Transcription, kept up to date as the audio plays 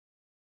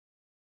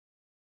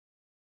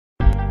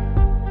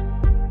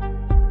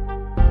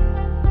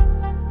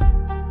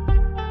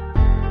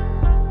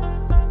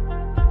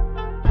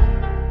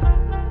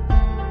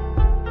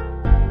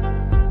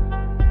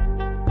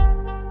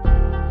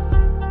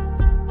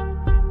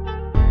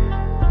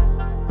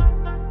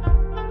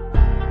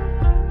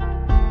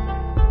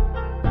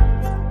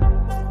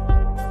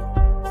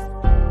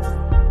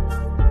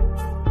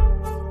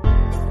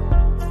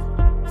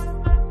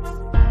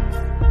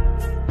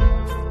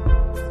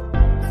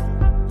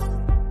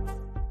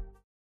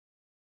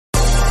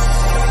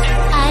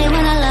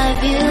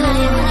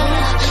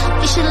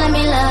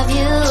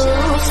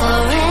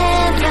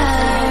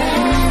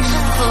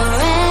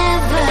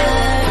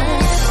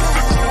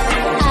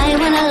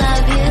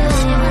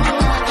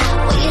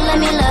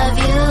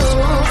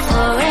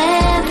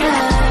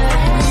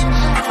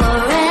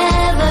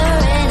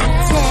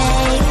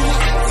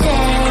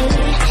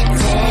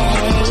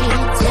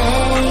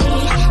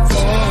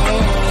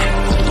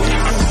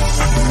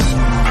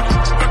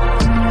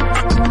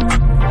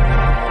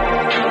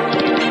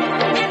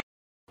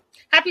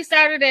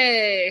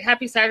Saturday.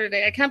 Happy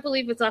Saturday. I can't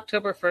believe it's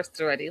October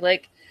 1st already.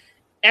 Like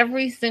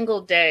every single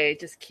day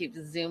just keeps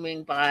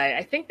zooming by.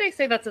 I think they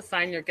say that's a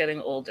sign you're getting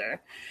older.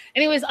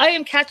 Anyways, I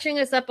am catching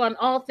us up on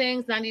all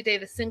things 90 Day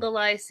to Single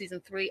Life, Season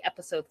 3,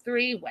 Episode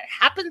 3, What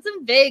Happens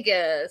in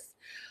Vegas.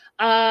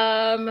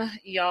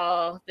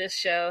 Y'all, this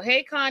show.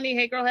 Hey, Connie.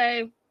 Hey, girl.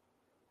 Hey.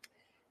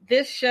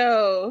 This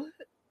show,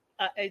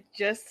 I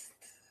just,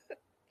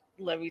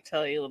 let me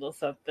tell you a little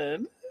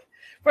something.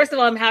 First of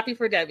all, I'm happy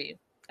for Debbie.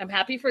 I'm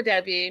happy for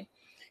Debbie.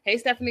 Hey,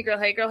 Stephanie, girl.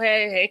 Hey, girl.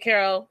 Hey. Hey,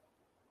 Carol.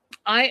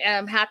 I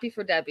am happy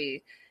for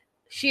Debbie.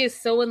 She is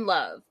so in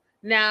love.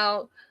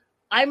 Now,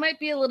 I might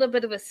be a little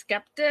bit of a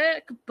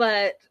skeptic,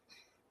 but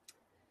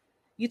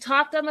you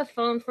talked on the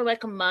phone for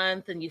like a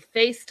month and you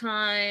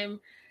FaceTime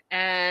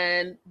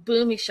and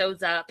boom, he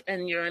shows up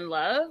and you're in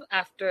love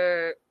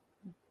after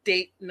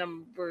date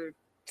number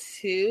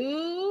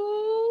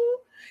 2.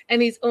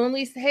 And he's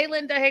only, hey,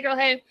 Linda, hey, girl,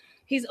 hey.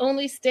 He's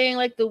only staying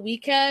like the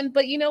weekend,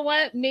 but you know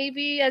what?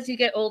 Maybe as you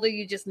get older,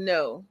 you just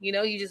know,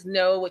 you just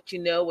know, what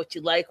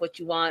you like, what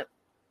you want.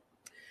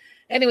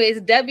 Anyways,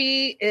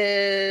 Debbie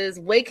is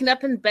waking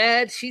up in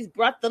bed. She's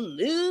brought the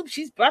lube,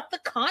 she's brought the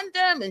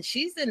condom, and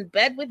she's in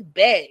bed with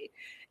Bay.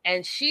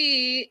 And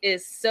she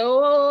is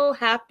so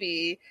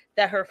happy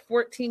that her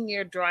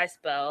 14-year dry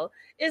spell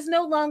is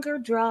no longer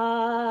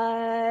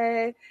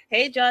dry.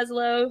 Hey,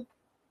 Joslo.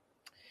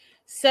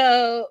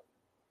 So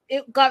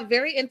it got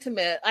very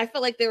intimate. I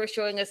felt like they were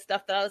showing us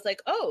stuff that I was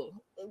like, oh,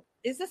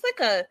 is this like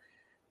a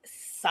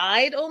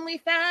side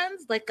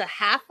OnlyFans, like a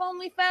half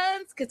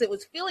OnlyFans? Because it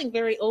was feeling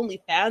very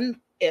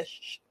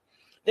OnlyFans-ish.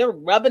 They're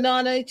rubbing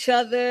on each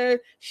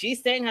other.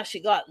 She's saying how she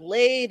got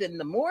laid in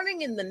the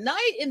morning, in the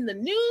night, in the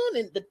noon,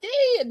 in the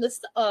day, in the...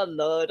 Oh,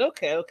 Lord.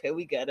 Okay,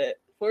 we get it.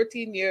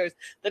 14 years.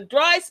 The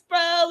dry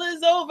spell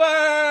is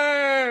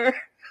over.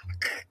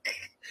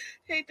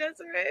 Hey,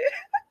 Desiree.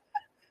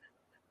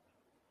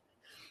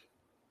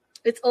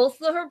 It's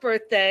also her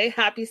birthday.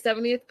 Happy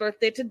 70th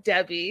birthday to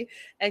Debbie.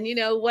 And,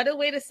 what a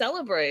way to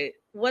celebrate.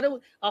 What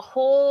a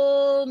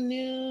whole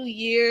new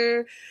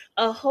year.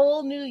 A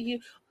whole new you.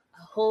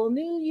 A whole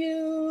new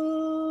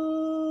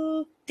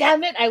you.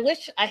 Damn it. I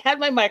wish I had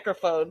my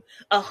microphone.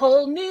 A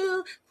whole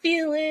new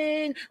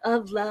feeling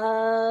of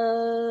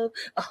love.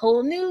 A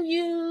whole new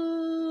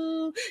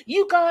you.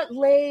 You got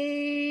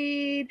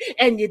laid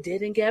and you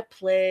didn't get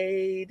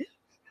played.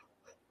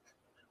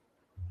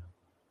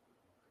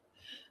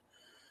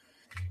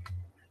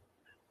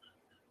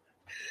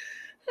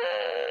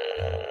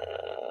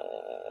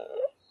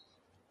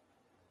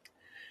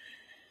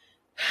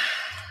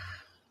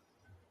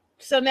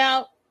 So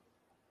now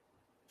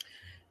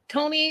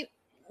Tony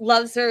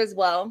loves her as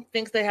well,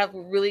 thinks they have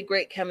really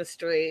great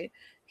chemistry.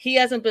 He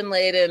hasn't been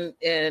laid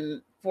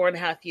in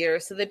 4.5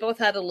 years, so they both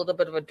had a little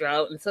bit of a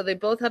drought, and so they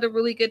both had a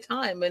really good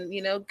time, and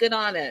good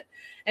on it.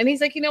 And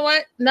he's like, you know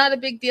what, not a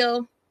big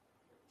deal,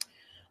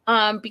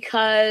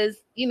 because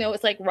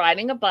it's like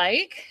riding a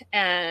bike.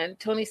 And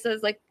Tony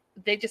says, like,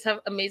 they just have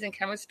amazing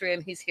chemistry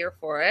and he's here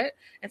for it.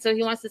 And so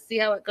he wants to see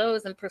how it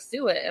goes and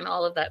pursue it and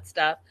all of that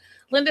stuff.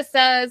 Linda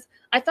says,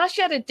 I thought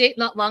she had a date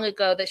not long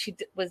ago that she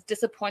was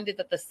disappointed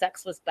that the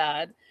sex was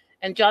bad.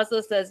 And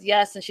Joslo says,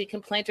 yes. And she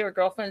complained to her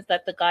girlfriends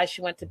that the guy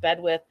she went to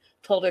bed with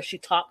told her she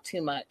talked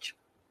too much.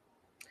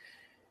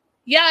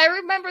 Yeah, I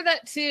remember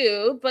that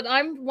too. But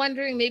I'm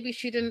wondering, maybe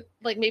she didn't,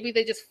 like, maybe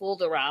they just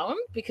fooled around,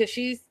 because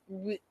she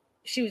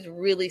was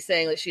really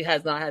saying that she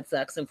has not had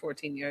sex in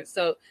 14 years.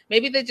 So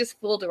maybe they just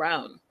fooled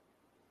around.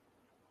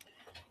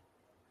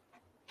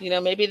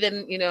 Maybe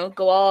then,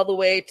 go all the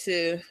way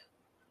to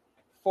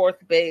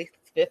 4th base,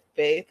 5th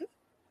base.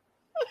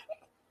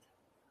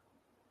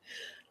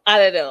 I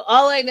don't know.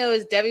 All I know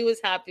is Debbie was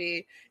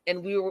happy,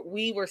 and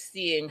we were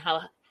seeing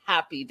how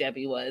happy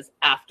Debbie was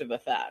after the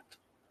fact.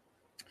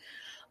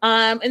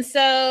 And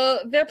so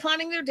they're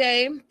planning their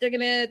day.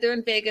 They're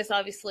in Vegas,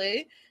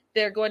 obviously.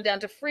 They're going down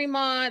to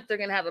Fremont. They're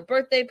going to have a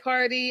birthday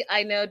party.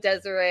 I know,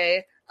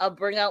 Desiree. I'll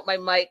bring out my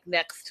mic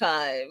next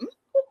time.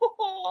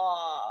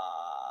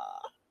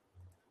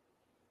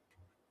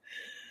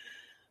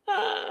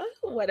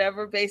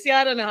 Whatever base. Yeah,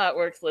 I don't know how it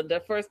works, Linda.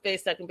 1st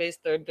base, 2nd base,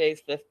 3rd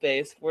base, 5th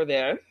base. We're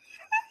there.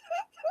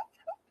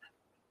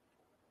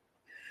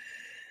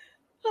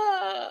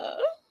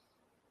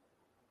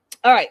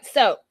 All right,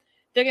 so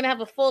they're going to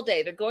have a full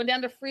day. They're going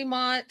down to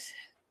Fremont.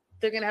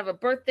 They're going to have a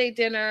birthday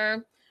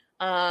dinner.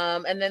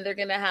 And then they're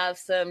going to have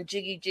some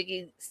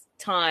jiggy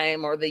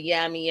time, or the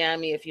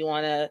yammy if you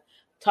want to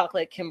talk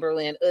like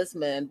Kimberly and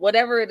Usman.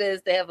 Whatever it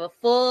is, they have a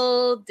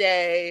full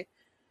day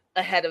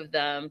ahead of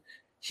them.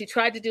 She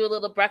tried to do a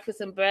little breakfast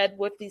in bed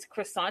with these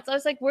croissants. I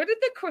was like, where did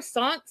the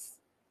croissants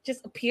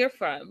just appear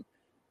from?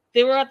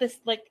 They were at this,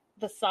 like,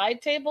 the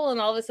side table,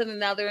 and all of a sudden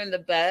now they're in the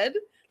bed.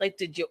 Like,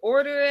 did you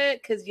order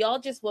it? Because y'all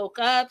just woke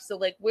up. So,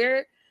 like,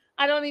 where?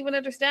 I don't even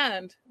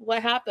understand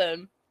what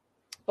happened.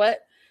 But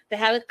they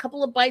had a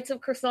couple of bites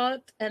of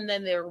croissant, and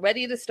then they're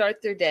ready to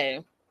start their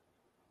day.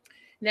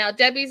 Now,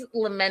 Debbie's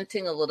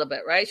lamenting a little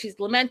bit, right?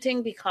 She's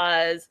lamenting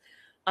because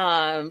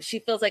she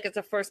feels like it's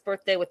her first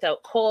birthday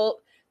without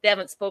Colt. They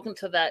haven't spoken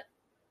to that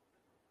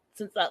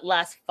since that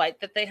last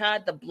fight that they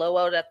had, the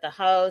blowout at the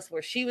house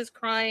where she was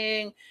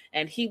crying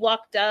and he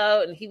walked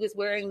out and he was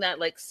wearing that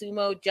like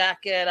sumo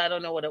jacket. I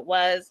don't know what it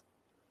was.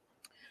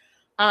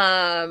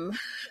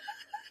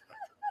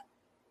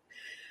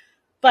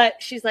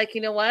 But she's like,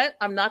 you know what?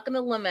 I'm not going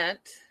to lament.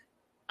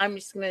 I'm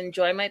just going to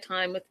enjoy my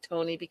time with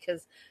Tony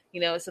because,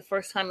 you know, it's the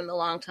first time in a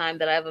long time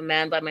that I have a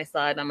man by my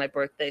side on my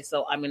birthday.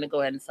 So I'm going to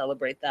go ahead and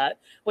celebrate that,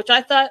 which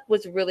I thought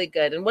was really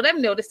good. And what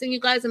I'm noticing, you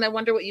guys, and I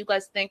wonder what you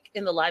guys think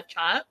in the live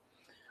chat,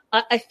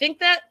 I think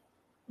that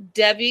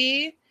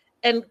Debbie,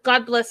 and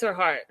God bless her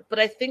heart, but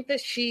I think that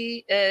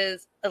she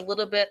is a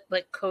little bit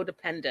like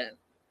codependent.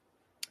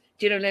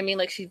 Do you know what I mean?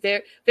 Like she's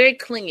very, very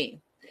clingy,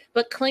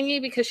 but clingy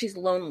because she's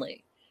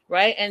lonely,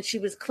 right? And she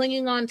was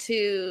clinging on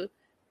to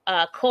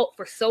Colt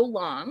for so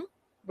long,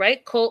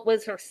 right? Colt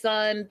was her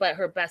son, but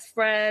her best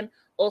friend,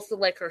 also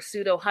like her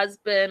pseudo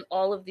husband,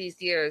 all of these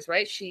years,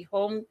 right?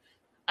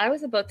 I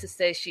was about to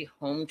say she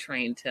home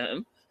trained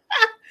him.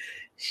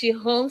 She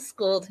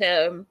homeschooled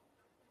him.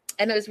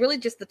 And it was really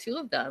just the two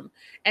of them.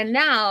 And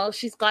now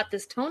she's got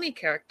this Tony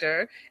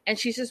character, and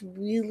she's just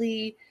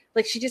really,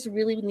 like, she just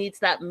really needs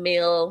that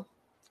male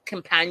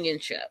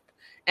companionship.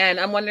 And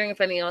I'm wondering if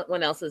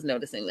anyone else is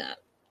noticing that.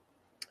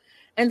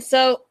 And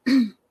so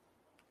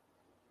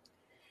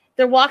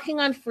they're walking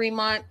on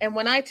Fremont. And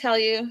when I tell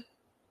you,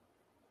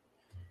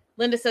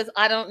 Linda says,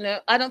 I don't know.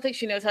 I don't think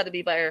she knows how to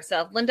be by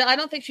herself. Linda, I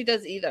don't think she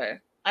does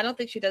either.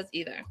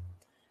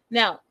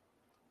 Now,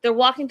 they're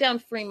walking down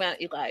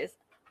Fremont, you guys.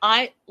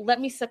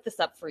 Let me set this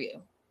up for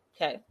you.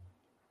 Okay.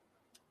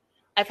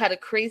 I've had a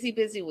crazy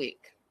busy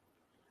week.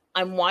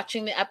 I'm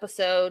watching the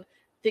episode,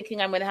 thinking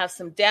I'm going to have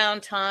some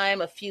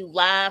downtime, a few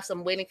laughs.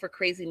 I'm waiting for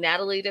crazy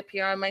Natalie to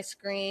appear on my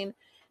screen,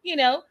 you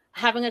know,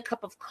 having a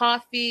cup of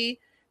coffee,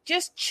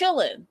 just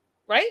chilling,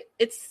 right?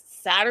 It's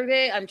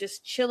Saturday. I'm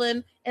just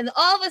chilling. And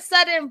all of a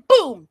sudden,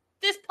 boom,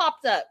 this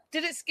popped up.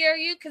 Did it scare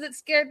you? Because it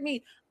scared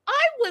me.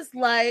 I was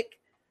like,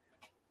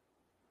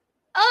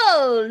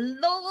 oh,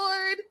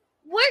 Lord.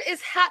 What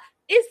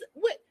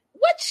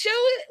show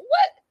it?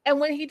 What? And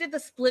when he did the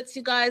splits,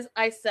 you guys,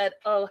 I said,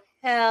 oh,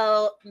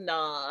 hell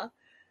nah.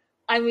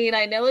 I mean,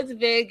 I know it's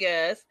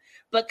Vegas,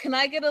 but can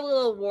I get a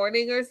little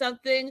warning or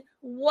something?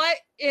 What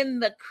in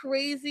the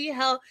crazy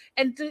hell?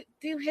 And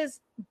do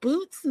his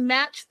boots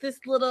match this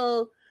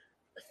little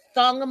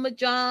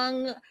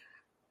thongamajong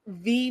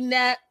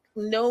V-neck,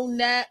 no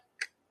neck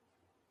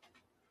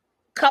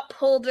cup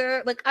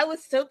holder? Like, I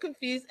was so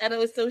confused and I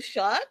was so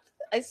shocked.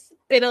 I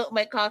spit out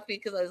my coffee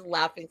because I was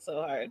laughing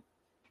so hard.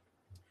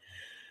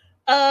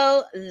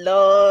 Oh,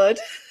 Lord.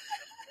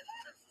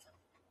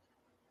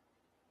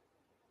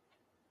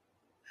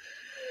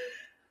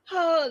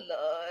 Oh,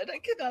 Lord. I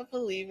cannot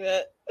believe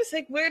it. It's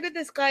like, where did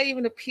this guy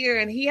even appear?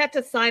 And he had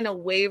to sign a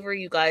waiver,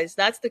 you guys.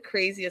 That's the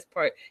craziest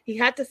part. He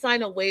had to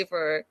sign a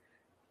waiver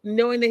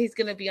knowing that he's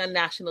going to be on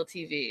national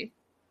TV.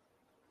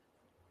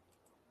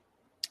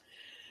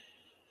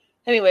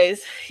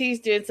 Anyways, he's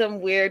doing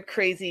some weird,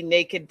 crazy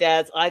naked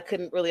dance. I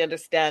couldn't really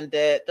understand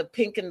it. The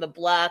pink and the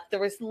black. There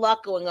was a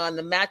lot going on.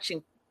 The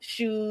matching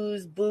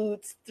shoes,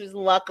 boots. There's a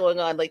lot going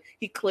on. Like,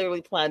 he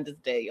clearly planned his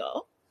day,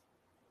 y'all.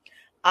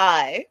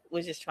 I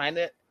was just trying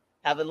to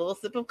have a little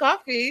sip of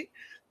coffee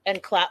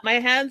and clap my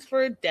hands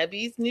for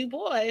Debbie's new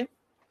boy.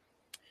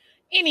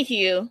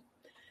 Anywho,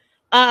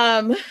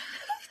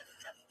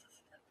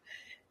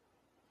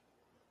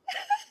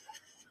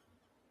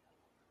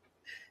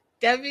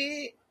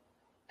 Debbie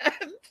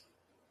and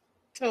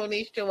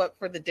Tony show up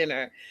for the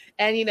dinner,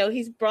 and you know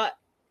he's brought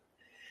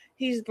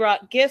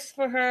gifts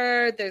for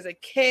her. There's a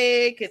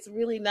cake. It's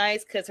really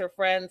nice because her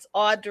friends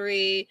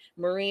Audrey,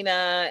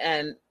 Marina,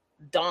 and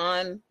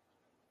Dawn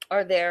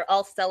are there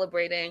all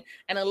celebrating.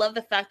 And I love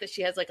the fact that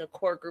she has like a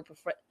core group of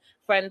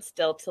friends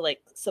still to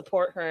like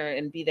support her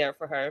and be there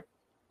for her.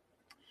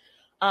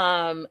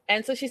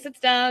 And so she sits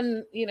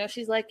down, you know,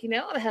 she's like, you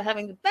know, I'm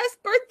having the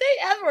best birthday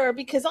ever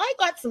because I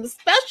got some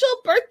special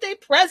birthday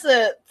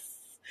presents.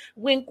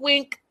 Wink,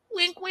 wink,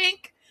 wink,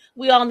 wink.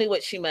 We all knew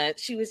what she meant.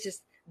 She was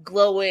just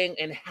glowing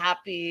and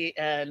happy.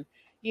 And,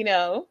 you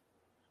know,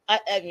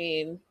 I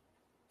mean,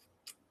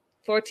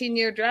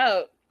 14-year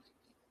drought.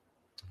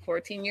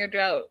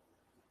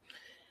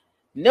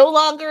 No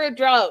longer a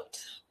drought.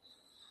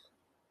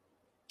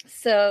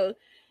 So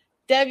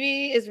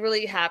Debbie is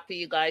really happy,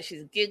 you guys.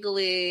 She's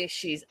giggly.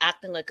 She's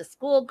acting like a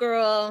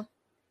schoolgirl.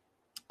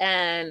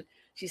 And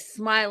she's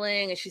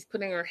smiling and she's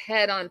putting her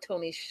head on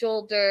Tony's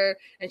shoulder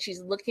and she's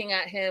looking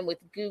at him with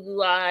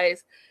goo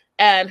eyes.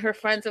 And her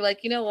friends are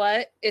like, you know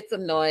what? It's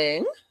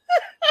annoying.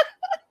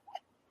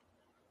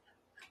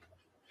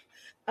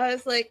 I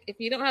was like, if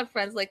you don't have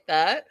friends like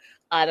that,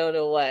 I don't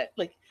know what.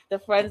 Like the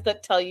friends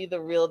that tell you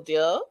the real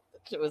deal.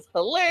 It was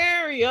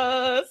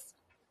hilarious.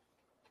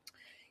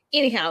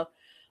 Anyhow,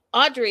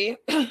 Audrey,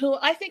 who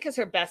I think is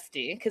her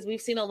bestie, because we've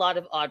seen a lot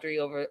of Audrey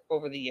over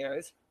the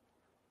years.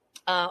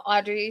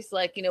 Audrey's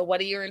like, you know, what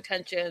are your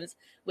intentions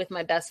with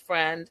my best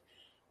friend?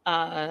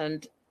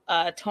 And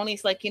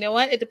Tony's like, you know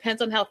what? It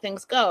depends on how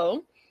things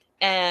go.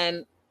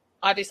 And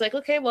Audrey's like,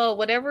 okay, well,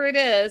 whatever it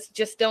is,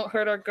 just don't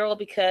hurt our girl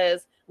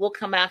because we'll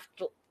come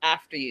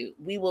after you.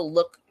 We will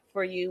look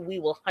for you. We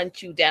will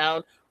hunt you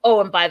down.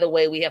 Oh, and by the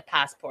way, we have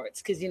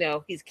passports because,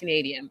 he's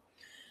Canadian.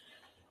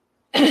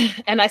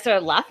 And I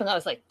started laughing. I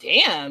was like,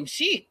 damn,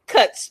 she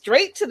cut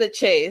straight to the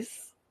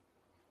chase.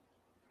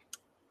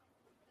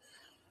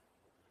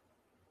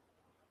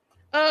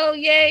 Oh,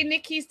 yay,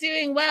 Nikki's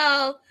doing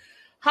well.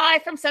 Hi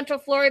from Central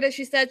Florida.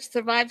 She said she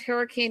survived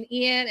Hurricane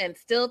Ian and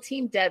still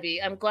Team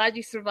Debbie. I'm glad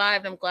you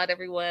survived. I'm glad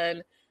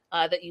everyone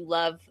that you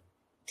love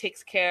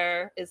is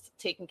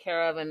taken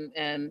care of,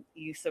 and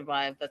you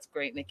survived. That's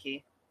great,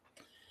 Nikki.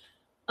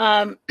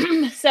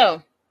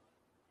 So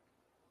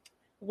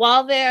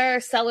while they're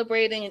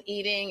celebrating and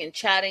eating and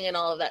chatting and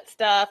all of that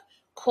stuff,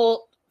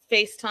 Colt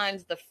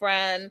FaceTimes the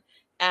friend.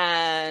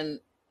 And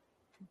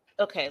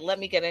okay, let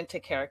me get into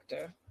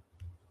character.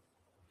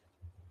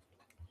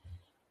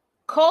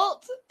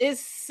 Colt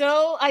is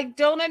I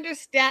don't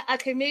understand.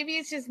 Okay, maybe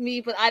it's just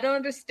me, but I don't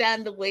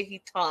understand the way he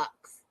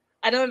talks.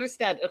 I don't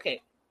understand.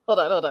 Okay, hold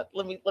on.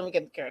 Let me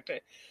get the character.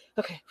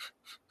 Okay.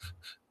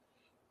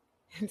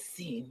 And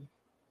scene.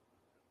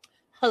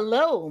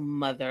 Hello,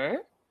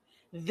 mother.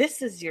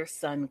 This is your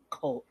son,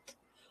 Colt.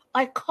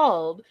 I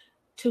called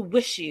to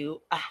wish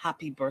you a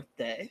happy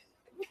birthday.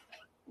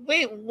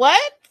 Wait,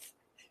 what?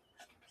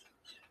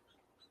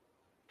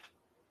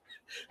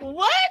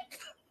 What?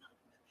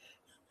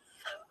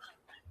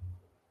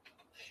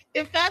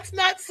 If that's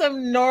not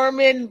some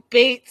Norman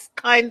Bates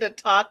kind of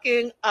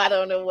talking, I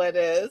don't know what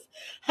is.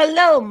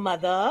 Hello,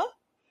 mother.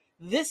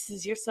 This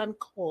is your son,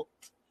 Colt.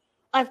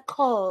 I've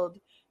called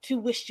to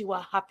wish you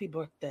a happy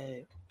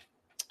birthday.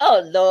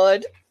 Oh,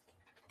 Lord.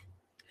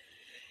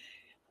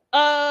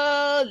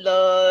 Oh,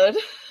 Lord.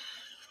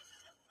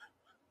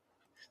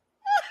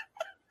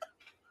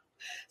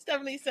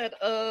 Stephanie said,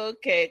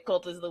 okay,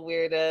 Colt is the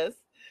weirdest.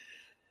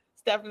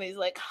 Stephanie's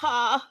like,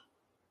 ha.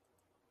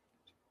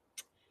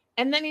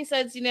 And then he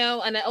says,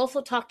 and I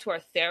also talked to our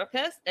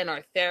therapist, and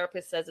our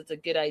therapist says it's a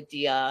good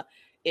idea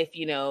if,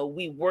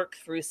 we work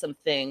through some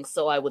things.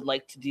 So I would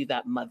like to do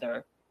that,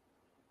 mother.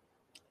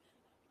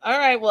 All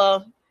right,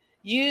 well,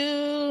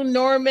 you,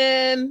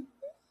 Norman,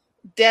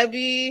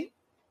 Debbie,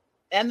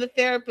 and the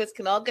therapist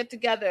can all get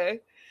together.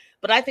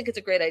 But I think it's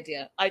a great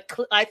idea. I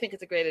think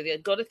it's a great idea.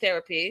 Go to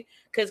therapy,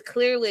 because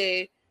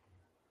clearly,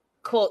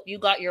 Colt, you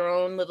got your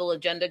own little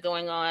agenda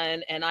going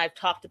on, and I've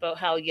talked about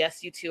how,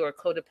 yes, you two are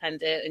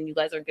codependent, and you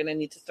guys are going to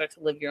need to start to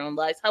live your own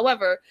lives.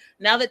 However,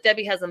 now that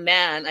Debbie has a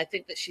man, I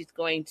think that she's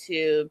going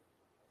to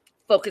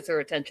focus her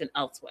attention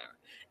elsewhere.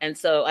 And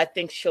so I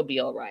think she'll be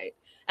all right.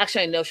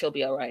 Actually, I know she'll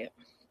be all right.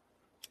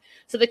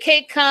 So the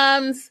cake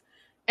comes,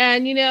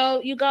 and,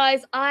 you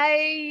guys,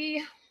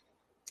 are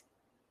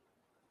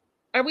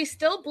we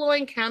still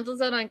blowing candles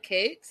out on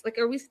cakes? Like,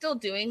 are we still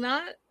doing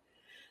that?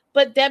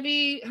 But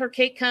Debbie, her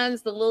cake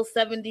comes, the little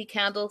 70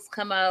 candles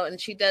come out,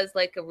 and she does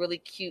like a really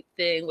cute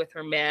thing with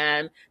her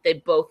man. They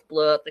both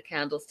blow out the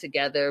candles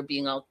together,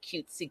 being all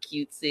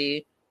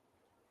cutesy.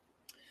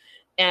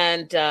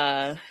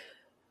 And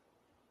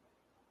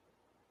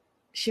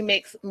she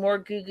makes more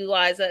goo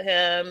eyes at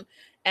him.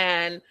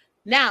 And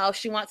now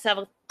she wants to have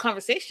a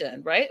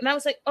conversation, right? And I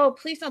was like, oh,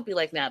 please don't be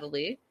like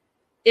Natalie.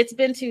 It's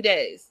been 2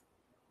 days.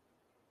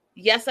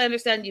 Yes, I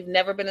understand you've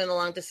never been in a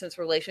long distance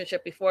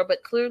relationship before,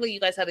 but clearly you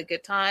guys had a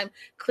good time.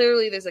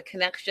 Clearly there's a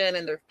connection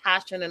and there's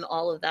passion and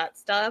all of that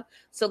stuff.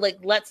 So like,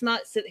 let's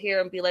not sit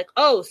here and be like,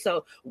 oh,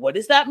 so what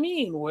does that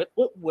mean? What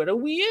are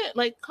we in?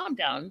 Like, calm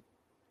down.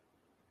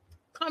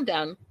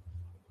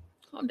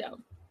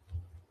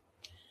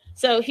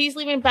 So he's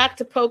leaving back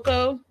to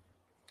Poco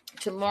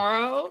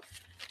tomorrow.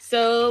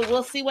 So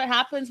we'll see what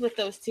happens with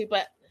those two.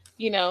 But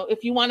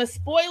if you want a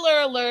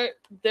spoiler alert,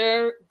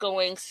 they're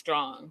going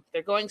strong.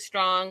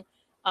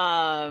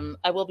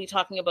 I will be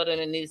talking about it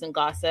in news and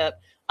gossip.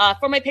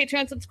 For my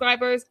Patreon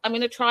subscribers, I'm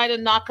going to try to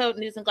knock out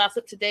news and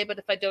gossip today. But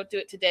if I don't do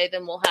it today,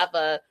 then we'll have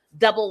a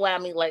double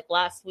whammy like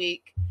last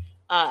week.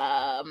 But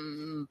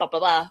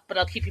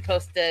I'll keep you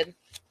posted.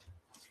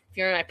 If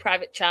you're in my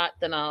private chat,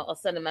 then I'll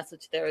send a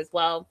message there as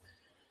well.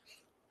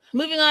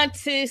 Moving on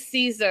to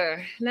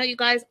Caesar. Now, you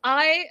guys,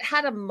 I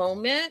had a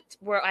moment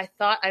where I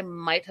thought I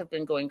might have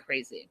been going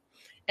crazy.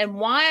 And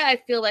why I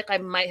feel like I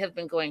might have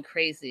been going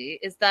crazy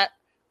is that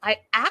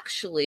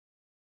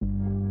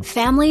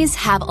Families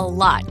have a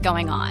lot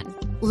going on.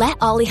 Let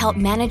Ollie help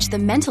manage the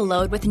mental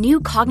load with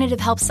new cognitive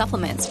help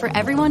supplements for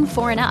everyone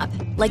 4 and up,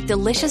 like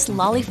delicious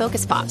Lolly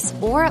Focus Pops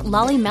or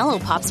Lolly Mellow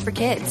Pops for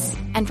kids.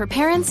 And for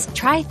parents,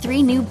 try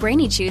 3 new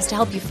Brainy Chews to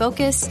help you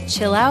focus,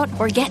 chill out,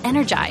 or get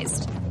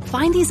energized.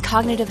 Find these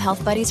cognitive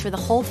health buddies for the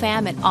whole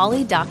fam at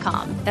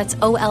ollie.com. That's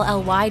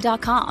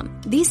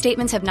OLLY.com. These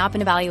statements have not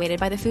been evaluated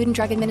by the Food and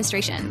Drug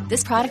Administration.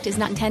 This product is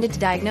not intended to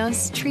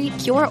diagnose, treat,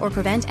 cure, or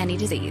prevent any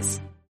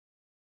disease.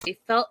 I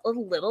felt a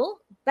little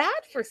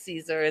bad for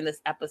Caesar in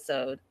this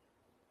episode.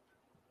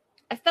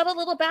 I felt a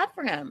little bad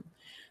for him.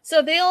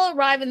 So they all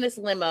arrive in this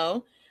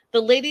limo.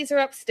 The ladies are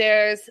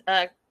upstairs.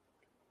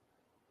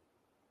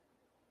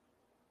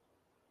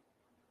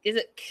 Is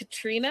it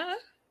Katerina?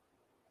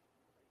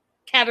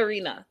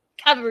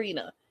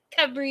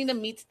 Katerina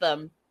meets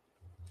them.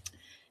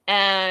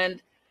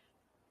 And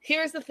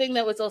here's the thing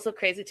that was also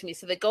crazy to me.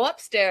 So they go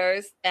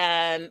upstairs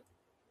and,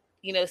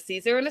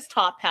 Caesar in his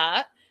top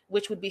hat,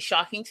 which would be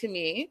shocking to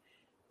me.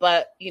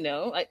 But,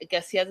 I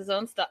guess he has his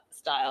own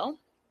style.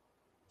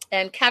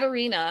 And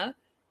Katerina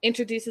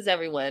introduces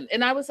everyone.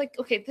 And I was like,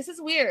 okay, this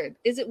is weird.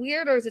 Is it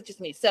weird or is it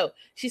just me? So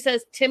she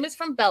says, Tim is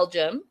from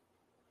Belgium.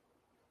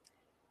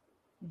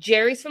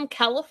 Jerry's from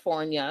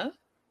California.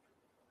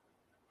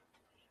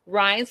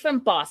 Ryan's from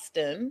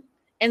Boston.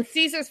 And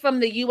Caesar's from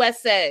the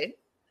USA.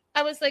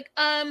 I was like,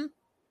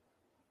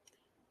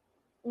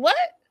 what?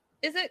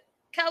 Is it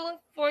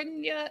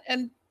California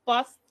and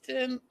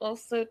Boston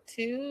also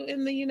too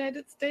in the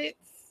United States?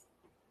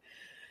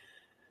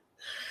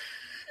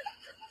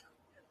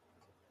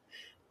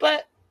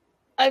 But,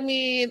 I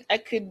mean, I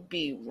could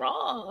be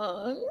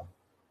wrong.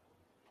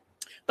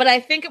 But I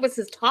think it was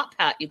his top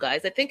hat, you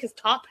guys. I think his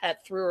top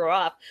hat threw her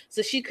off.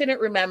 So she couldn't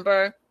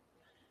remember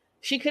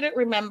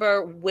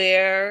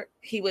where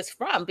he was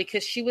from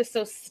because she was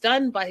so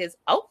stunned by his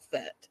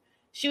outfit.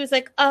 She was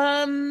like,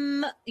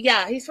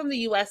 yeah, he's from the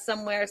US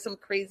somewhere, he's some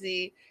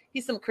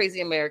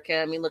crazy American.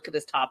 I mean, look at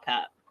his top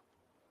hat.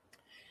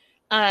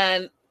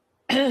 And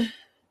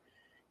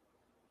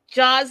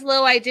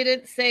Joslo, I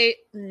didn't say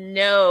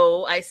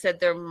no. I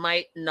said there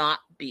might not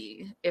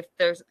be. If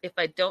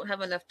I don't have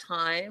enough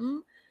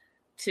time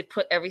to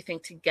put everything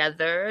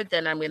together,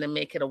 then I'm going to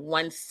make it a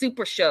one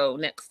super show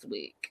next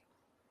week.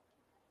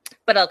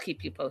 But I'll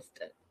keep you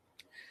posted.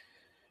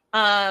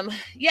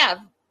 Yeah.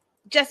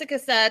 Jessica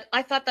said,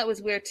 I thought that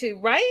was weird too,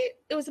 right?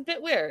 It was a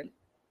bit weird.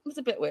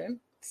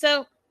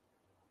 So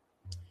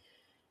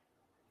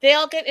they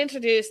all get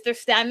introduced. They're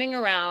standing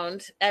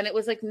around and it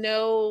was like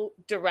no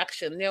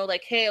direction.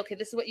 Like, hey, okay,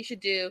 this is what you should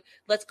do.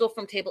 Let's go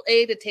from table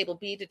A to table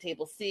B to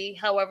table C.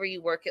 However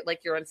you work it,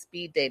 like you're on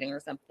speed dating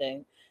or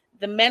something.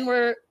 The men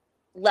were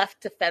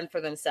left to fend for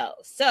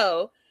themselves.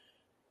 So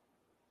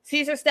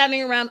Caesar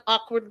standing around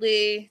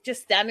awkwardly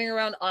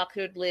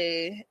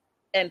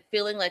and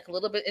feeling like a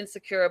little bit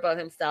insecure about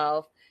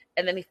himself.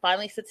 And then he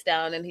finally sits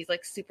down and he's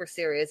like super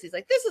serious. He's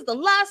like, this is the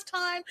last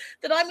time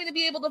that I'm going to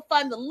be able to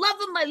find the love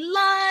of my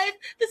life.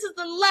 This is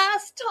the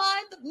last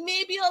time that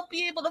maybe I'll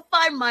be able to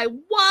find my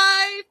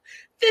wife.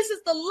 This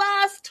is the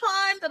last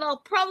time that I'll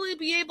probably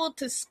be able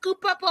to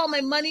scoop up all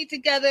my money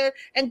together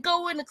and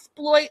go and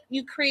exploit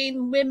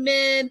Ukraine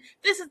women.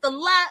 This is the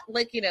last,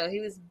 he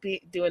was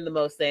doing the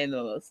most, saying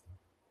the most.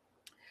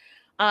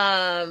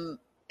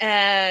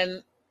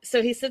 And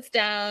so he sits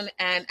down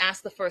and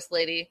asks the first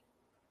lady,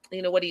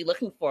 what are you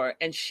looking for?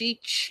 And she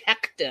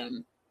checked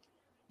him.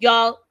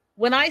 Y'all,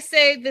 when I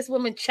say this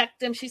woman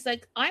checked him, she's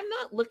like, I'm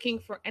not looking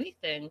for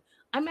anything.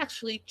 I'm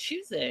actually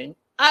choosing.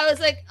 I was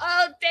like,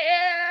 oh,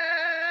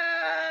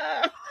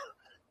 damn.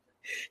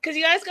 Because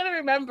you guys got to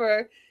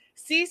remember,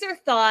 Caesar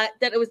thought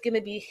that it was going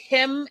to be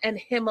him and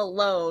him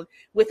alone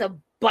with a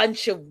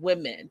bunch of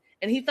women.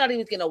 And he thought he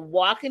was going to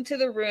walk into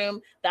the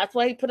room. That's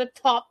why he put a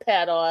top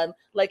hat on,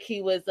 like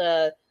he was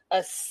a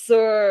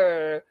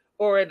sir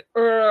or an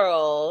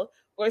earl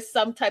or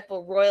some type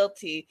of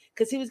royalty,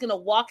 because he was going to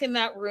walk in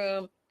that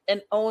room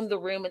and own the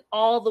room, and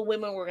all the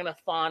women were going to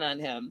fawn on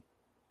him.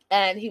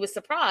 And he was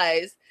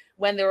surprised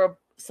when there were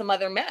some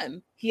other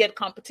men. He had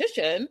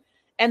competition,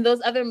 and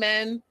those other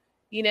men,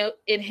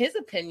 in his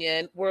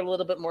opinion, were a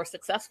little bit more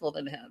successful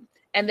than him.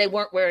 And they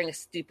weren't wearing a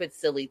stupid,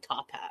 silly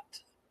top hat.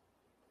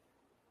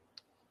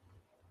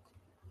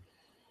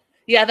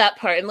 Yeah, that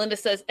part. And Linda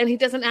says, and he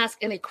doesn't ask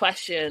any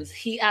questions.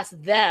 He asks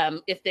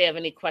them if they have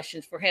any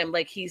questions for him,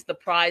 like he's the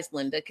prize,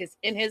 Linda, because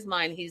in his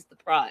mind, he's the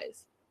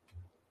prize.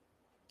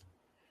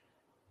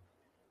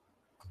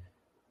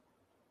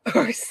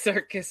 Or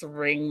circus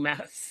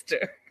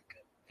ringmaster.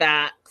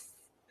 Facts.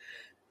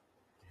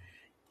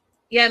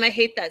 Yeah, and I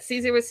hate that.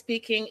 Caesar was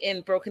speaking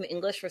in broken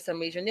English for some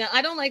reason. Yeah,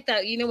 I don't like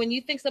that. When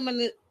you think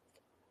someone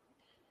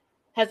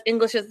has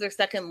English as their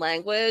second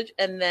language,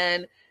 and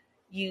then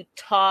you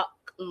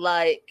talk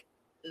like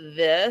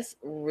this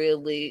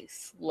really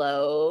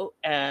slow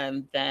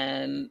and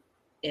then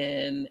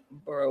in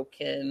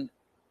broken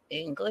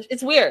English.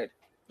 It's weird.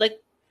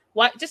 Like,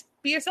 why? Just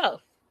be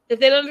yourself.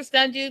 If they don't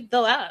understand you,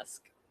 they'll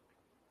ask.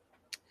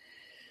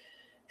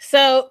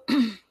 So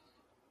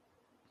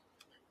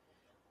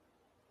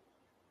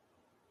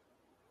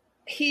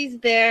he's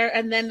there,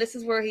 and then this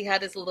is where he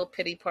had his little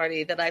pity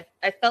party that I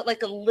felt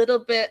like a little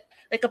bit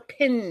like a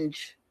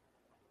pinch,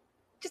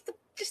 just a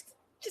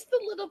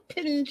little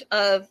pinch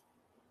of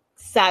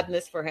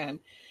sadness for him.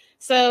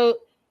 So,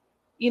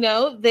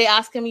 they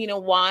ask him,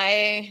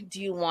 why do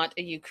you want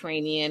a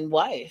Ukrainian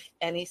wife?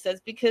 And he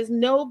says, because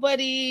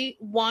nobody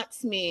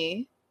wants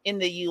me in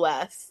the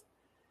US.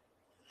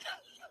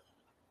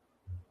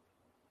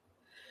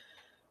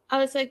 I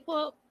was like,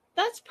 well,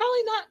 that's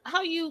probably not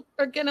how you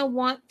are going to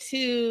want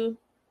to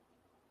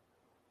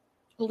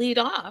lead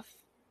off.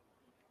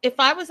 If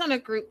I was on a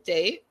group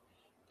date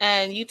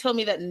and you told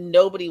me that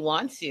nobody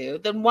wants you,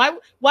 then why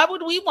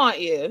would we want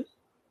you?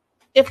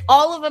 If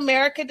all of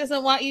America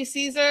doesn't want you,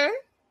 Caesar,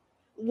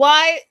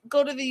 why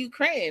go to the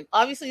Ukraine?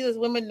 Obviously, those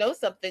women know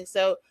something,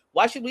 so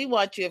why should we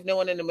want you if no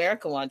one in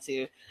America wants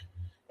you?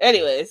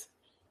 Anyways,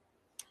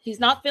 He's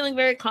not feeling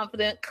very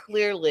confident,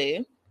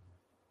 clearly.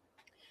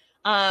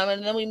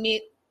 And then we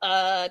meet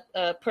a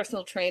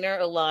personal trainer,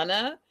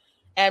 Ilana.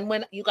 And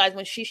when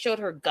she showed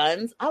her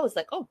guns, I was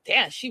like, oh,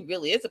 damn, she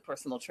really is a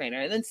personal trainer.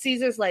 And then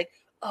Caesar's like,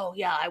 oh,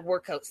 yeah, I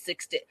work out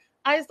 6 days.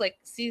 I was like,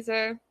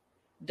 Caesar,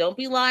 don't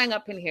be lying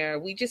up in here.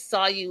 We just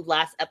saw you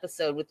last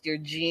episode with your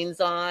jeans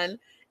on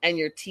and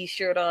your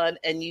t-shirt on,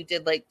 and you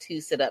did like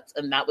 2 sit-ups,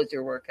 and that was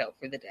your workout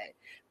for the day.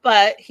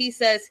 But he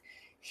says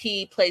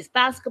he plays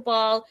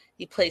basketball,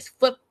 he plays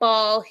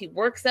football, he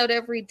works out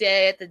every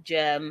day at the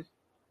gym.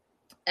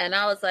 And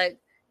I was like,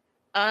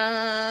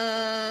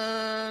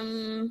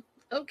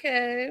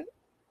 okay.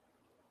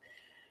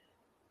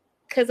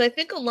 Because I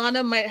think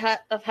Ilana might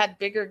have had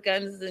bigger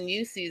guns than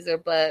you, Caesar,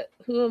 but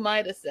who am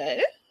I to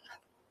say?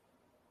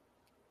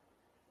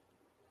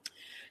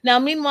 Now,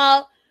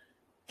 meanwhile,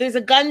 there's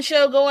a gun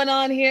show going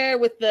on here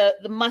with the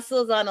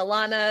muscles on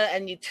Ilana,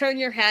 and you turn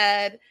your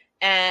head,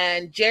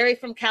 and Jerry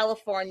from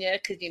California,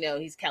 because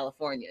he's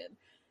Californian,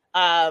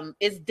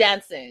 is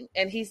dancing,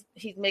 and he's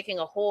making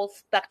a whole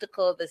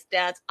spectacle of this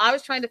dance. I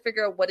was trying to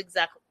figure out what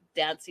exact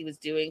dance he was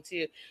doing,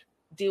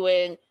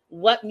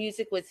 what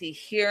music was he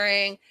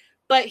hearing,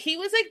 but he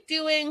was like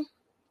doing,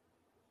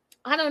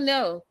 I don't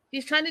know,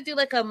 he's trying to do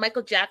like a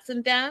Michael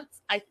Jackson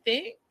dance, I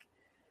think,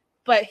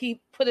 but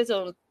he put his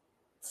own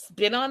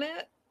spin on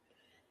it.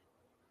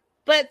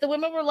 But the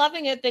women were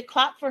loving it. They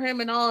clapped for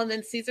him and all. And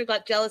then Caesar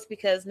got jealous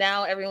because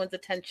now everyone's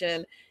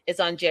attention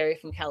is on Jerry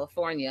from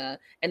California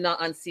and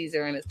not on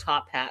Caesar and his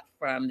top hat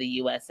from the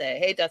USA.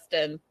 Hey,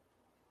 Dustin.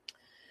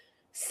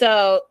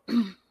 So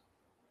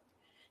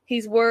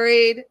he's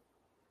worried.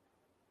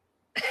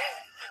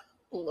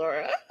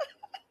 Laura.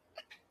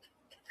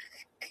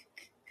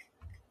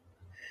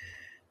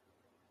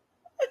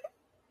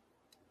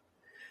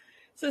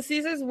 So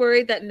Caesar's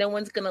worried that no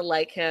one's going to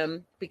like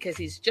him because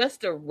he's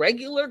just a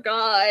regular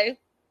guy.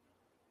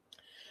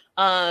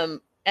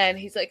 And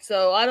he's like,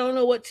 so I don't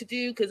know what to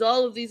do because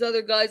all of these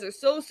other guys are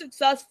so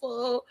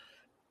successful,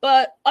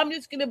 but I'm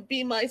just going to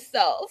be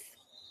myself.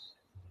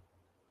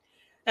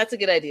 That's a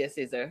good idea,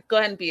 Caesar. Go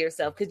ahead and be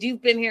yourself because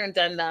you've been here and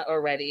done that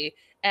already.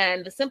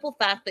 And the simple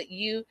fact that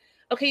you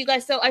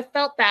guys, so I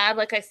felt bad,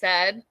 like I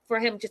said,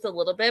 for him just a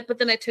little bit, but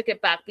then I took it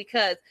back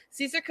because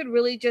Caesar could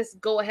really just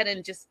go ahead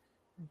and just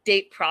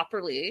date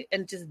properly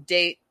and just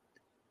date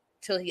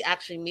till he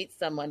actually meets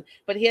someone.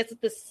 But he has a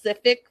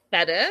specific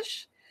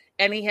fetish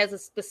and he has a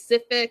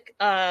specific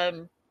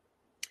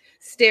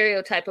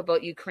stereotype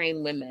about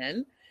Ukraine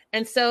women.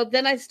 And so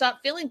then I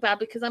stopped feeling bad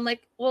because I'm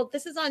like, well,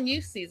 this is on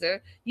you,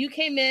 Caesar. You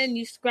came in,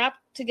 you scrapped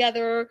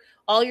together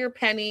all your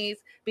pennies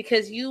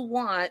because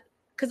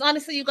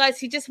honestly, you guys,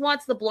 he just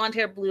wants the blonde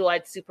hair,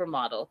 blue-eyed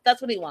supermodel.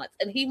 That's what he wants.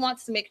 And he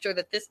wants to make sure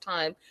that this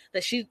time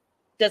that she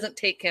doesn't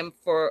take him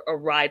for a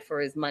ride for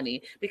his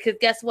money, because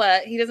guess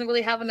what? He doesn't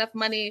really have enough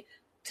money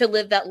to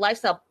live that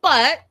lifestyle,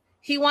 but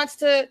he wants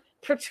to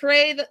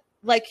portray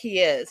like he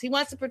is. He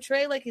wants to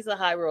portray like he's a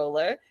high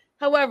roller.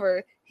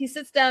 However, he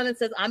sits down and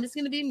says, I'm just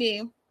going to be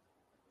me.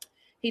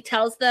 He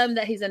tells them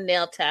that he's a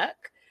nail tech,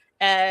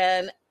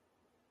 and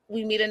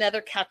we meet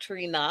another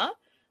Katerina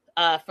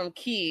from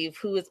Kyiv,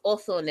 who is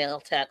also a nail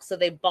tech. So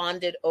they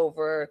bonded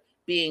over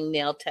being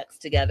nail techs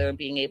together and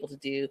being able to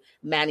do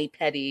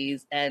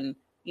mani-pedis and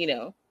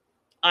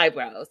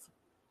eyebrows.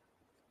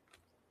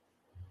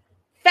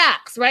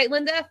 Facts, right,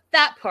 Linda?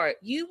 That part.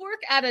 You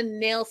work at a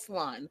nail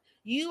salon.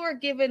 You are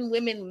giving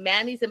women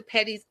manis and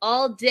pedis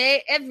all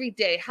day, every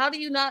day. How can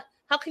you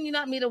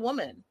not meet a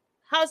woman?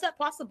 How is that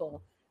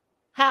possible?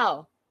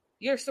 How?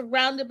 You're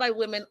surrounded by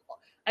women.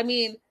 I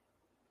mean,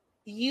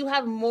 you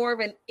have more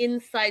of an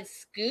inside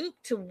scoop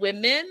to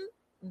women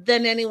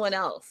than anyone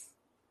else.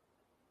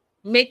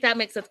 Make that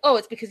make sense. Oh,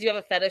 it's because you have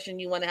a fetish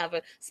and you want to have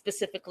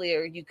specifically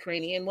a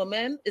Ukrainian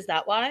woman. Is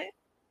that why?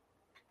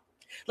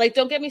 Like,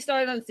 don't get me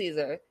started on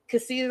Caesar,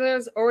 because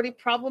Caesar's already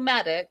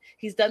problematic.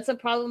 He's done some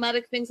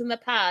problematic things in the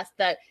past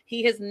that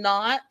he has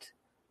not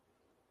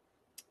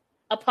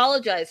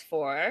apologized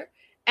for.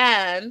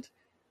 And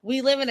we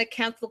live in a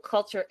cancel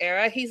culture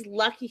era. He's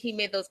lucky he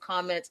made those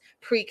comments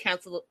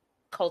pre-cancel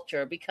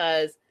culture,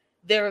 because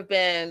there have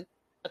been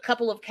a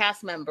couple of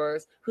cast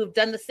members who've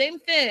done the same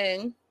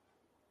thing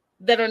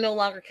that are no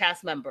longer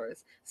cast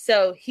members.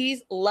 So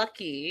he's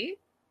lucky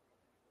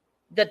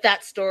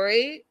that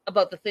story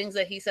about the things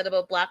that he said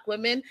about Black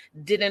women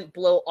didn't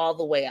blow all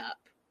the way up.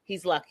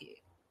 He's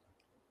lucky.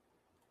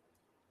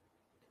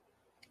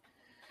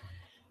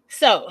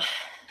 So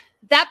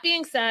that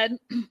being said,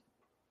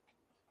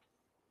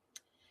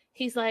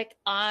 he's like,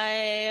 I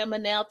am a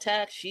nail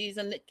tech.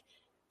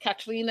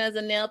 Katrina's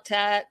a nail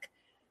tech.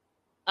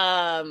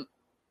 And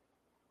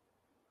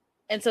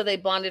so they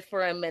bonded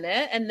for a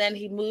minute, and then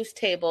he moves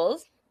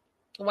tables.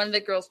 One of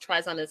the girls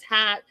tries on his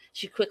hat.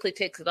 She quickly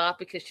takes it off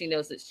because she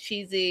knows it's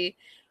cheesy.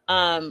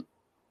 And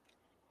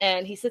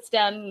he sits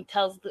down and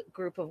tells the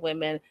group of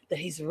women that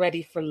he's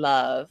ready for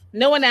love.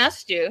 No one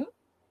asked you.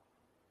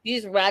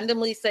 You just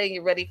randomly saying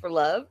you're ready for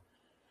love.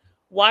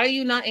 Why are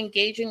you not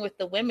engaging with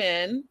the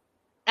women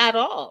at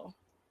all?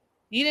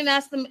 You didn't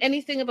ask them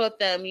anything about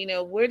them.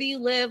 Where do you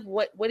live?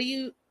 What do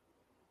you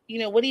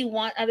what do you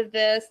want out of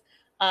this?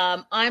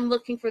 I'm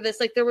looking for this.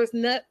 Like there was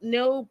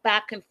no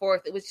back and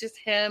forth. It was just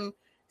him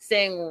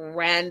saying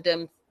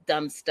random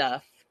dumb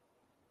stuff.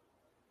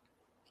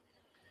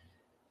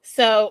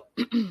 So,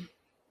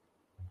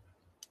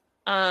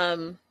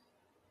 one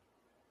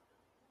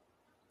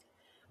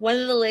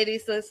of the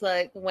ladies was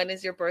like, when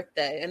is your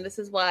birthday? And this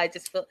is why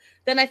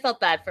I felt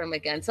bad for him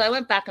again. So I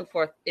went back and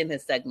forth in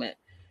his segment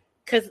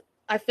because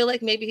I feel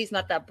like maybe he's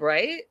not that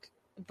bright,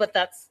 but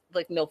that's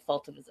like no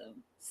fault of his own.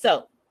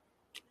 So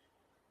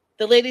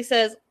the lady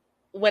says,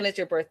 when is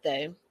your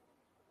birthday?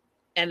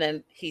 And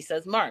then he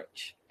says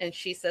March. And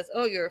she says,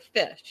 oh, you're a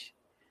fish.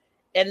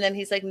 And then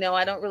he's like, no,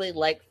 I don't really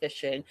like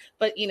fishing.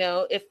 But,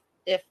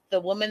 if the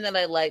woman that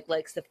I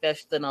likes to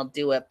fish, then I'll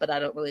do it. But I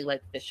don't really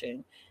like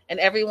fishing. And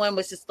everyone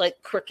was just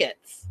like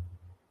crickets.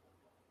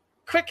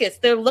 Crickets.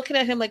 They're looking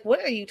at him like, what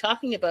are you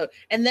talking about?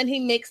 And then he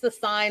makes the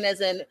sign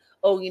as in,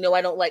 oh,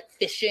 I don't like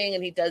fishing.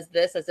 And he does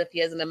this as if he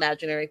has an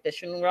imaginary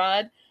fishing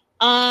rod.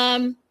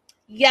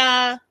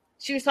 Yeah,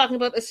 she was talking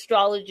about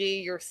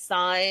astrology, your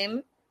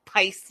sign,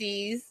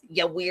 Pisces,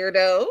 you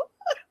weirdo.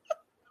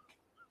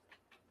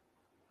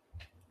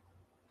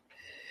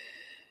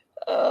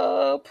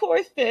 Oh,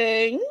 poor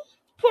thing.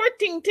 Poor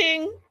Ting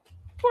Ting.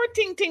 Poor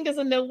Ting Ting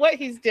doesn't know what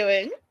he's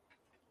doing.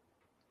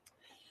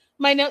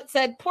 My note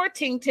said, poor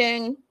Ting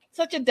Ting,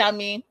 such a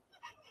dummy.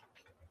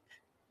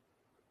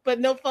 But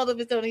no fault of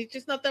his own. He's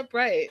just not that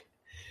bright.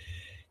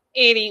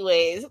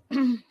 Anyways,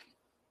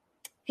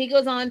 he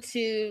goes on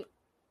to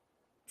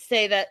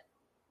say that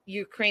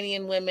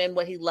Ukrainian women,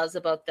 what he loves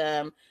about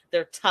them,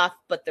 they're tough,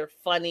 but they're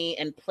funny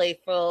and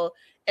playful.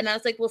 And I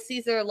was like, well,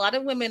 Caesar, a lot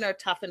of women are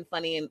tough and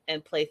funny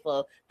and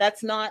playful.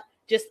 That's not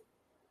just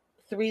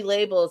 3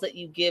 labels that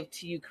you give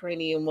to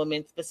Ukrainian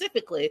women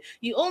specifically.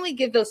 You only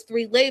give those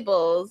 3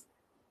 labels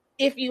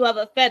if you have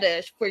a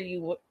fetish for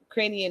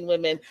Ukrainian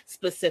women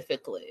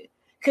specifically.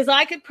 Because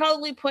I could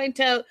probably point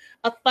out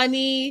a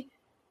funny,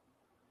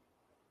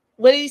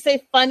 what did you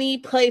say? Funny,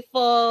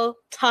 playful,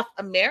 tough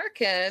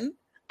American.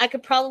 I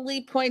could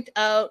probably point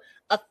out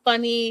a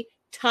funny,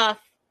 tough,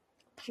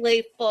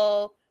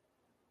 playful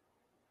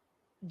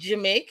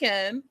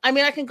Jamaican. I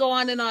mean, I can go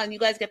on and on. You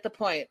guys get the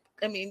point.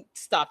 I mean,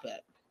 stop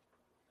it.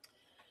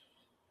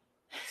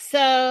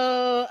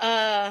 So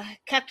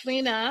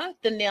Katrina,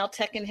 the nail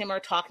tech, and him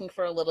are talking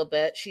for a little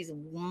bit. She's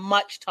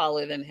much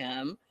taller than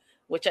him,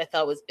 which I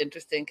thought was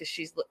interesting because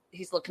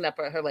he's looking up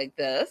at her like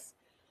this.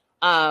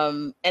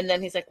 And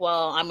then he's like,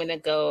 well, I'm going to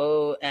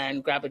go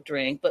and grab a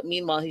drink. But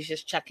meanwhile, he's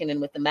just checking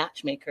in with the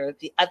matchmaker,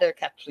 the other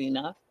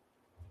Katrina.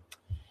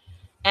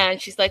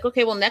 And she's like,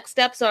 okay, well, next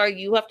steps are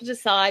you have to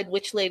decide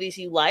which ladies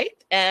you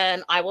liked,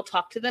 and I will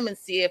talk to them and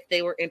see if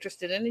they were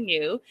interested in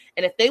you.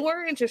 And if they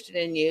were interested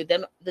in you,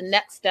 then the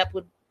next step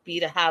would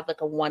be to have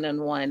like a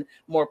one-on-one,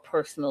 more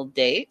personal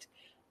date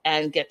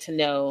and get to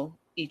know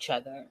each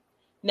other.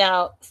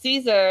 Now,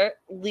 Caesar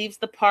leaves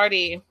the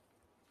party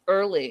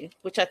early,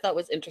 which I thought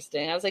was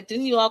interesting. I was like,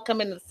 didn't you all come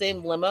in the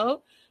same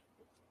limo?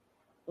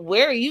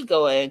 Where are you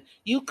going?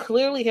 You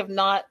clearly have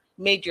not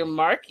made your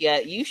mark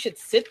yet. You should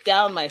sit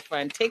down, my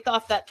friend. Take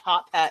off that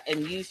top hat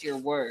and use your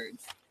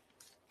words.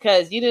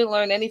 Because you didn't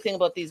learn anything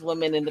about these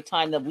women in the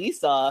time that we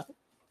saw.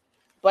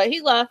 But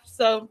he left,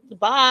 so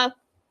bye.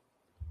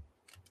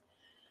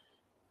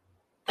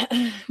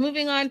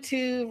 Moving on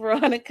to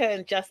Veronica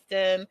and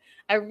Justin.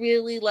 I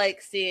really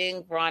like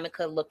seeing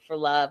Veronica look for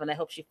love, and I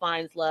hope she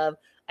finds love.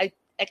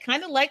 I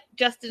kind of like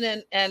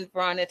Justin and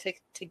Veronica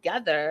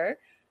together.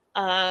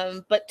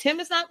 But Tim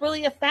is not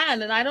really a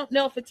fan, and I don't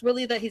know if it's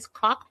really that he's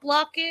cock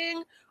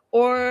blocking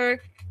or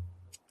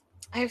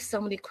I have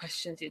so many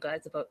questions, you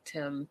guys, about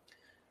Tim.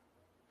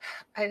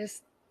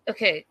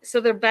 Okay, so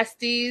they're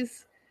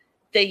besties.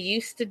 They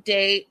used to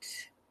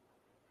date.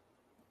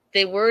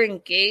 They were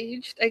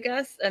engaged, I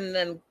guess, and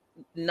then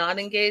not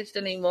engaged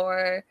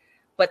anymore,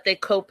 but they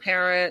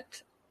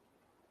co-parent.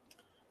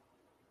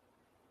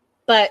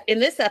 But in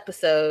this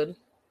episode,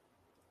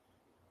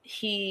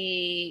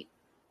 he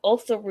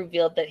also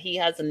revealed that he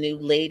has a new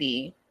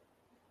lady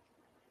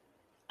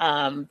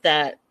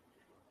that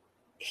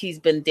he's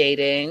been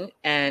dating.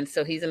 And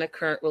so he's in a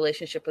current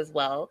relationship as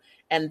well.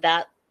 And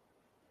that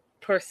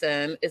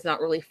person is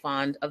not really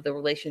fond of the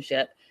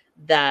relationship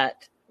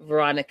that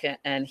Veronica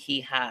and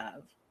he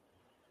have.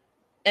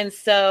 And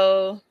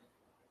so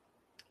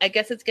I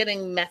guess it's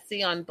getting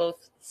messy on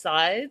both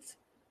sides.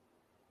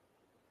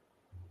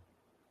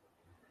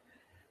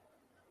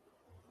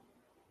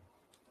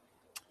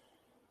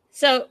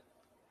 So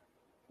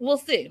we'll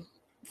see.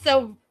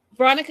 So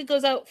Veronica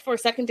goes out for a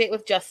second date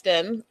with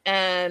Justin,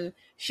 and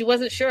she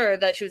wasn't sure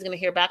that she was going to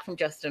hear back from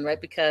Justin, right?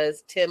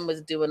 Because Tim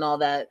was doing all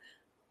that,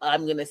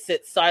 I'm going to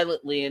sit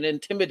silently and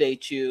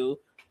intimidate you,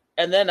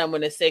 and then I'm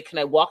going to say, can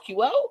I walk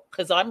you out?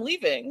 Because I'm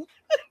leaving.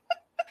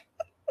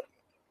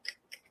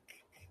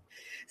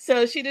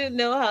 So she didn't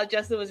know how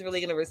Justin was really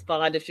going to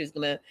respond, if she was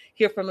going to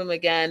hear from him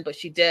again, but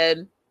she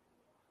did.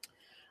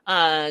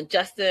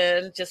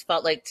 Justin just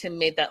felt like Tim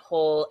made that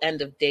whole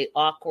end of date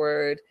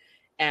awkward.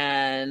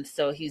 And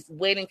so he's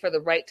waiting for the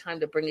right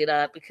time to bring it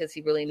up because he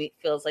really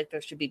feels like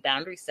there should be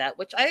boundaries set,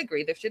 which I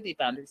agree, there should be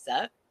boundaries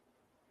set.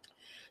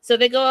 So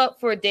they go out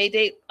for a day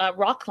date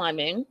rock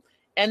climbing,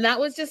 and that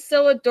was just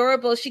so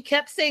adorable. She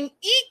kept saying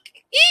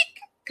eek,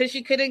 eek, because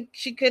she couldn't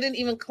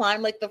even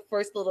climb like the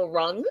first little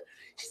rung.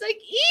 She's like,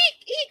 eek,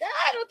 eek,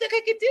 I don't think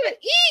I could do it.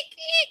 Eek,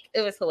 eek.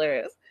 It was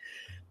hilarious.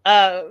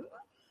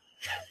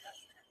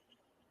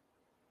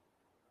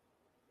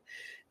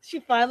 She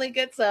finally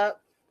gets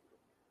up,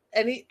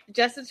 and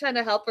Justin's trying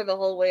to help her the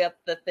whole way up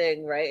the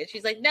thing, right? And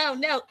she's like, no,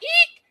 eek,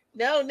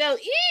 no,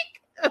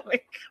 eek. Oh my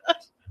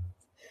gosh.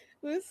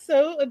 It was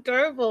so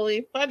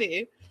adorably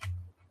funny.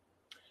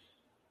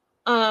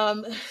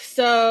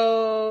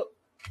 So,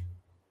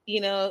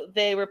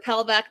 they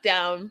rappel back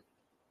down,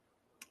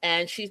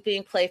 and she's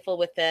being playful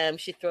with them.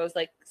 She throws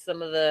like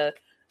some of the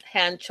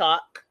hand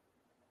chalk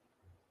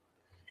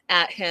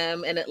at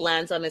him, and it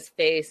lands on his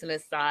face and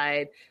his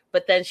side.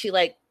 But then she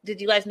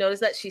did you guys notice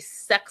that she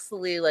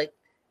sexily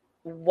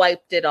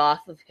wiped it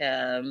off of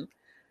him,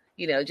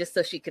 just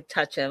so she could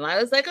touch him?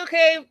 I was like,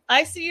 okay,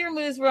 I see your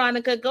moves,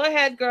 Veronica. Go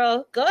ahead,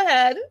 girl. Go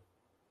ahead.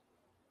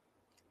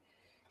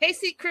 Hey,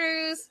 C.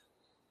 Cruz.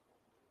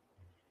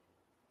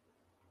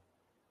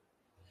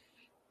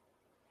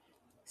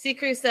 C.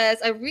 Cruz says,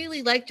 I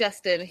really like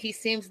Justin. He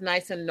seems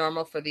nice and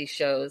normal for these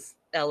shows.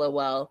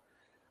 LOL.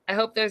 I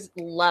hope there's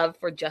love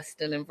for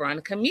Justin and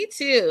Veronica. Me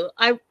too.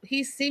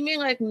 He's seeming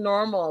like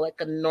normal,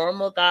 like a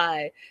normal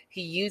guy.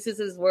 He uses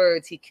his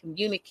words. He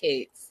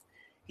communicates.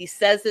 He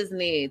says his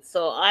needs.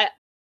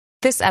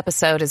 This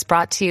episode is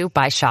brought to you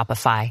by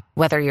Shopify.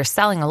 Whether you're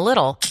selling a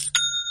little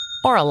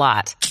or a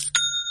lot,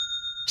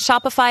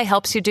 Shopify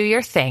helps you do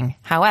your thing,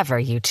 however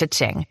you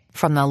cha-ching.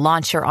 From the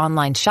launch your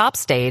online shop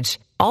stage,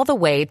 all the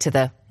way to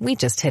the we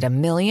just hit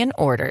 1 million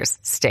orders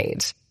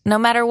stage. No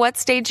matter what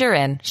stage you're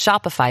in,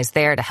 Shopify's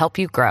there to help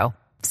you grow.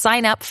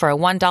 Sign up for a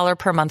 $1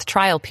 per month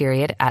trial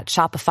period at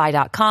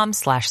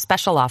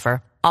shopify.com/special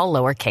offer, all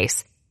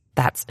lowercase.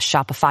 That's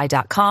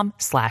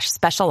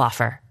shopify.com/special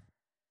offer.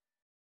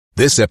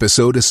 This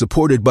episode is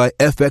supported by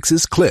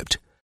FX's Clipped,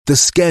 the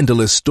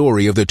scandalous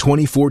story of the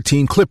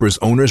 2014 Clippers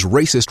owner's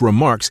racist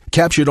remarks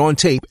captured on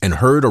tape and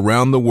heard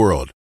around the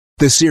world.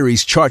 The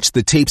series charts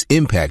the tape's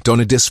impact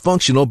on a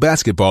dysfunctional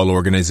basketball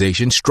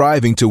organization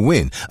striving to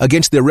win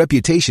against their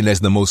reputation as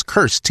the most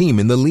cursed team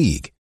in the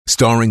league.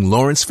 Starring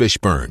Lawrence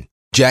Fishburne,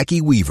 Jackie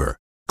Weaver,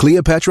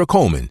 Cleopatra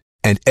Coleman,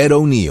 and Ed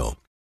O'Neill.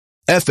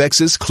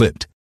 FX's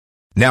Clipped.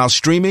 Now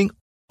streaming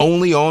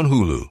only on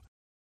Hulu.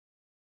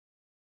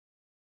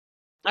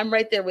 I'm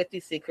right there with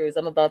you, C. Cruz.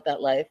 I'm about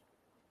that life.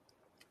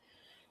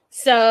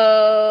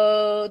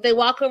 So they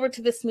walk over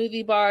to the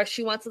smoothie bar.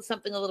 She wants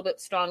something a little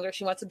bit stronger.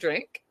 She wants a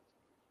drink.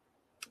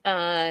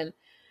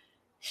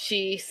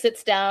 She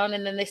sits down,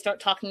 and then they start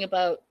talking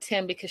about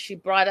Tim because she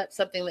brought up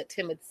something that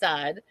Tim had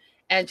said.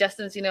 And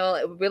Justin's, it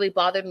really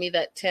bothered me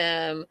that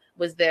Tim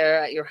was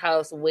there at your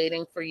house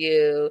waiting for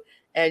you.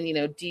 And,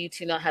 do you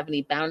two not have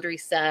any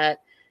boundaries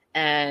set?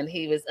 And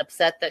he was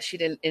upset that she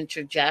didn't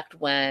interject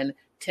when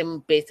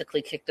Tim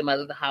basically kicked him out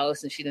of the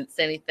house and she didn't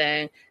say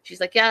anything. She's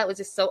like, yeah, it was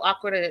just so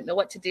awkward. I didn't know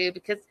what to do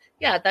because,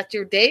 yeah, that's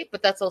your date,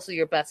 but that's also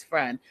your best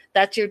friend.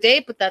 That's your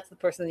date, but that's the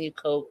person you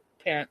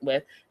co-parent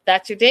with.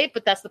 That's your date,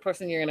 but that's the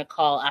person you're going to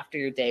call after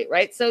your date,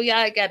 right? So, yeah,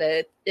 I get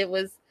it.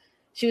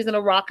 She was in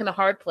a rock and a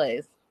hard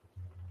place.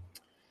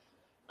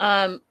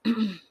 And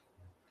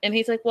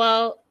he's like,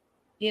 well,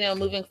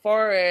 moving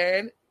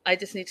forward, I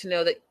just need to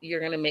know that you're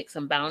going to make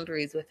some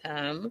boundaries with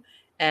him.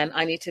 And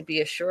I need to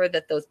be assured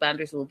that those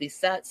boundaries will be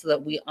set so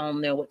that we all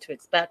know what to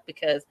expect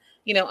because,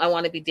 I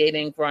want to be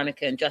dating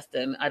Veronica and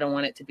Justin. I don't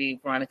want it to be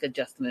Veronica,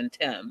 Justin, and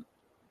Tim,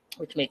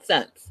 which makes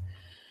sense.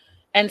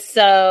 And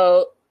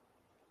so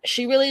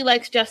she really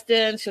likes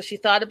Justin. So she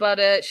thought about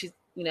it. She's,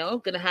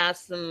 going to have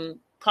some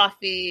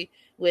coffee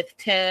with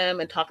Tim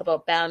and talk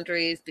about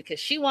boundaries because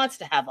she wants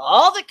to have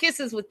all the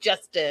kisses with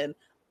Justin,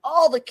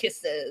 all the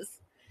kisses,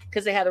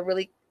 because they had a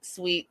really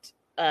sweet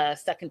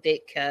second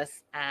date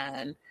kiss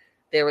and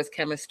there was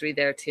chemistry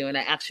there too. And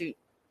I actually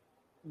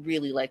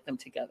really like them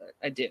together.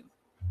 I do.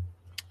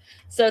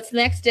 So it's the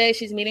next day.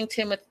 She's meeting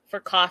Tim for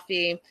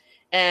coffee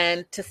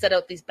and to set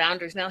out these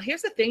boundaries. Now,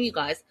 here's the thing, you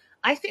guys.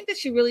 I think that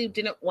she really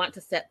didn't want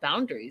to set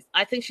boundaries.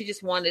 I think she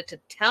just wanted to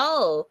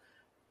tell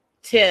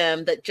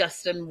Tim that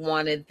Justin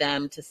wanted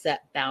them to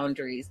set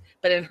boundaries.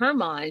 But in her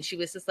mind, she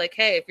was just like,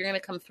 hey, if you're going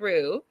to come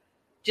through,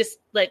 just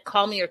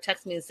call me or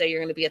text me and say you're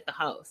going to be at the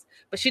house.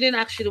 But she didn't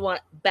actually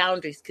want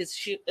boundaries because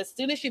as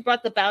soon as she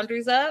brought the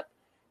boundaries up,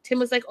 Tim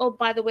was like, oh,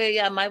 by the way,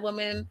 yeah, my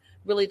woman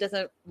really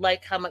doesn't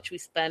like how much we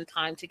spend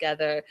time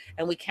together.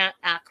 And we can't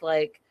act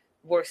like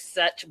we're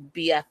such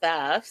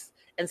BFFs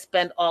and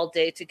spend all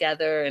day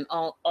together and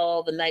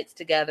all the nights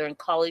together and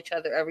call each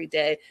other every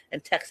day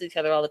and text each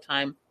other all the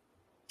time.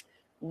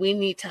 We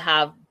need to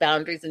have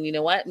boundaries. And you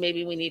know what?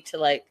 Maybe we need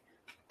to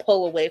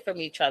pull away from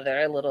each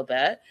other a little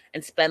bit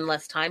and spend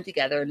less time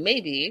together. And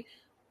maybe,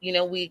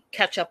 we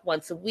catch up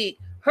once a week.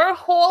 Her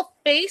whole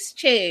face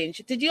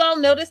changed. Did you all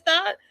notice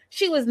that?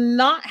 She was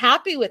not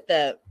happy with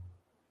it.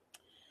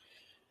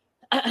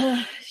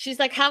 she's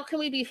like, how can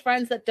we be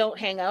friends that don't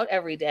hang out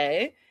every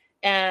day?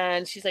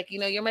 And she's like,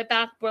 you're my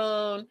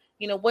backbone.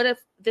 What if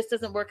this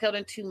doesn't work out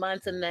in 2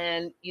 months and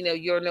then,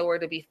 you're nowhere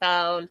to be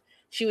found?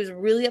 She was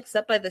really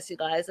upset by this, you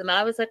guys. And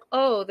I was like,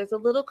 oh, there's a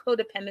little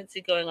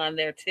codependency going on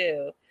there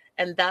too.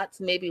 And that's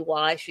maybe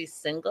why she's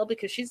single,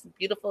 because she's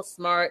beautiful,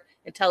 smart,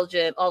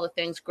 intelligent, all the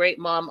things, great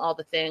mom, all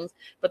the things.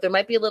 But there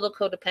might be a little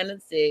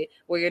codependency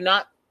where you're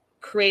not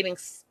creating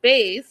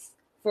space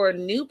for a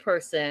new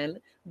person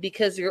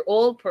because your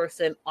old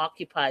person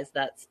occupies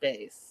that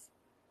space.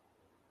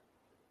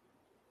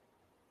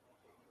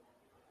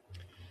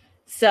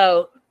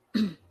 So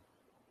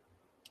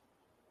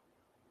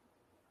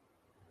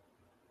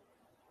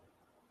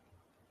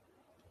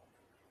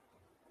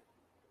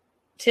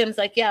Tim's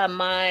like, yeah,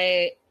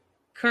 my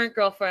current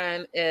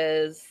girlfriend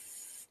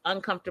is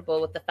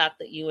uncomfortable with the fact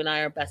that you and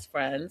I are best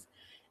friends.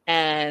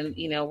 And,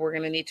 we're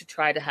going to need to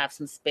try to have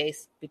some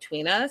space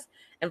between us.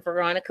 And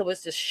Veronica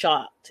was just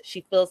shocked.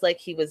 She feels like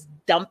he was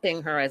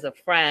dumping her as a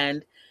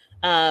friend.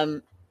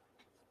 And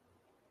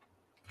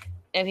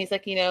he's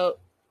like,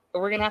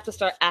 we're going to have to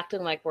start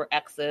acting like we're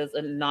exes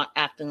and not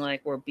acting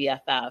like we're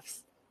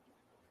BFFs.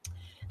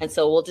 And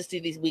so we'll just do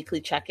these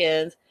weekly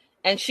check-ins.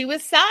 And she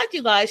was sad,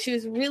 you guys. She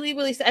was really,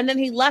 really sad. And then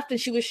he left, and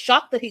she was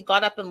shocked that he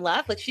got up and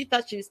left. Like, she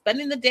thought she was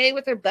spending the day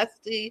with her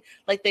bestie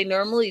like they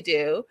normally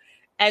do.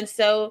 And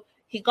so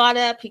he got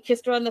up, he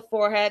kissed her on the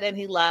forehead, and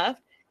he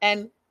left.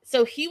 And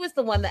so he was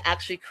the one that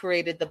actually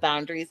created the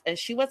boundaries, and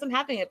she wasn't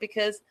having it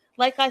because,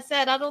 like I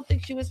said, I don't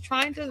think she was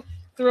trying to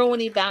throw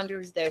any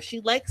boundaries there. She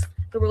likes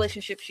the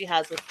relationship she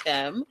has with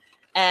him,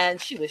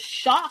 and she was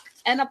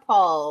shocked and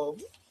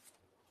appalled.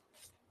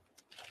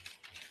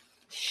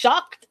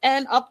 Shocked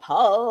and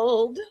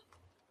appalled.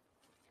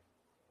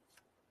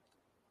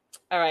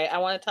 All right, I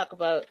want to talk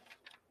about...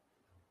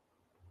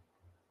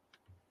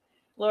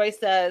 Lori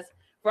says,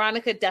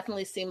 Veronica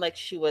definitely seemed like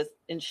she was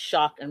in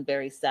shock and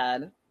very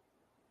sad.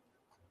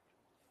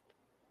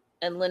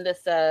 And Linda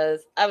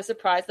says, I was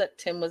surprised that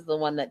Tim was the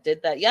one that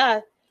did that.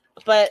 Yeah,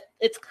 but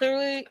it's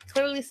clearly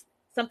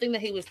something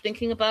that he was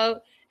thinking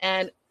about.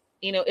 And,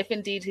 if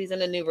indeed he's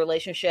in a new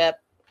relationship,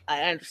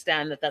 I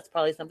understand that that's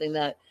probably something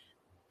that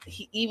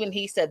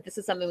he said, this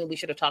is something that we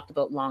should have talked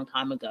about a long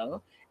time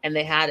ago. And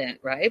they hadn't,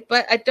 right?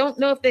 But I don't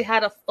know if they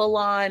had a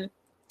full-on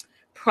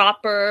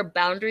proper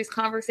boundaries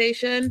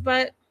conversation,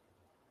 but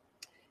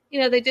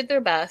they did their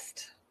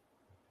best.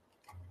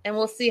 And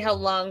we'll see how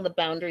long the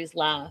boundaries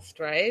last,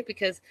 right?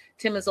 Because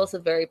Tim is also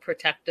very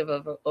protective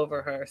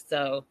over her.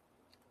 So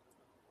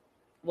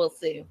we'll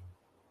see.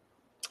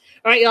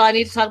 All right, y'all, I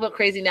need to talk about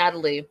crazy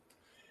Natalie.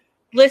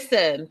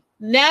 Listen,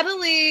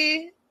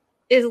 Natalie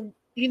is,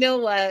 you know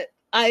what?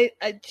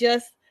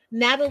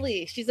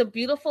 Natalie, she's a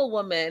beautiful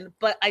woman,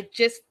 but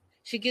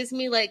she gives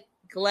me like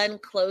Glenn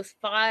Close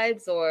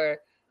vibes or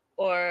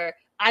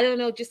I don't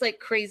know, just like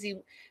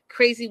crazy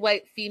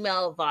white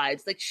female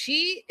vibes. Like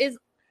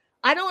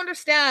I don't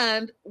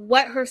understand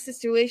what her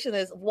situation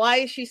is. Why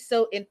is she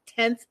so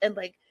intense and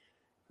like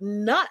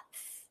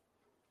nuts?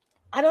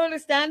 I don't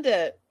understand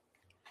it.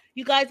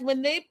 You guys,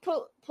 when they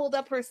pulled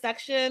up her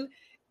section,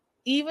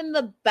 even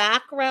the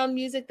background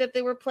music that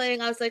they were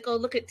playing, I was like, oh,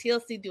 look at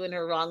TLC doing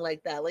her wrong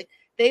like that. Like,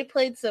 they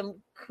played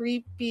some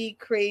creepy,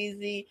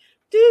 crazy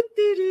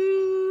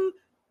doo-doo-doo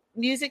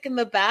music in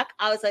the back.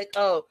 I was like,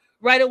 oh,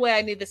 right away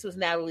I knew this was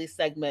Natalie's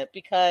segment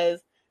because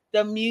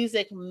the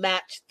music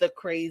matched the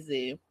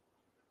crazy.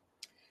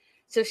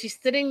 So she's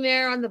sitting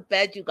there on the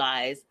bed, you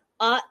guys,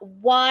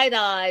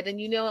 wide-eyed,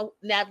 and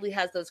Natalie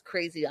has those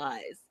crazy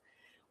eyes.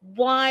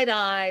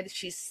 Wide-eyed,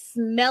 she's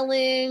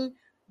smelling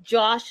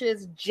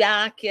Josh's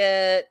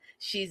jacket,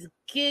 she's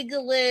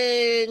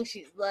giggling,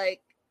 she's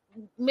like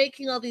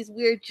making all these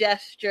weird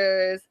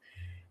gestures,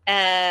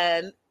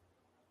 and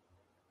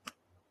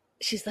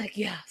she's like,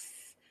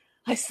 yes,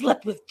 I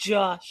slept with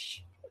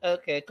Josh.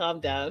 Okay,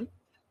 calm down.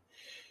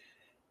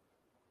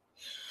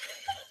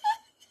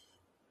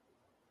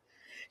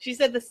 She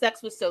said the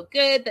sex was so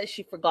good that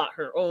she forgot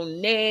her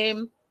own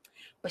name,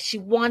 but she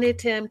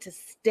wanted him to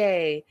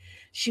stay.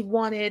 She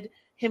wanted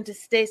him to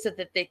stay so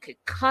that they could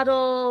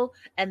cuddle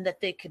and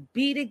that they could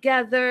be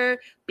together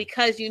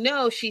because,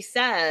 she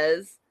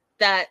says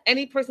that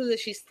any person that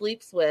she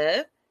sleeps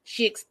with,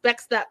 she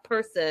expects that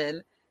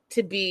person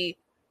to be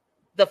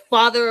the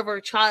father of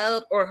her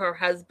child or her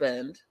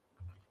husband.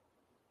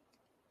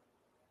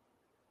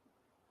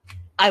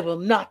 I will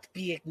not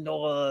be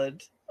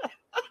ignored.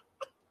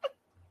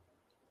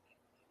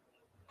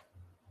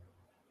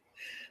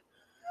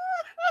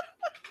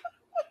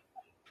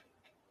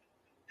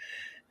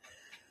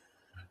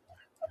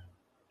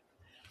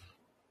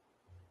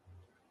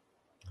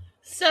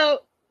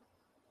 So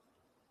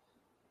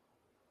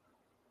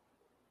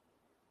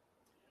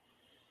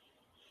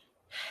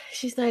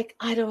she's like,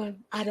 I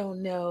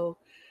don't know.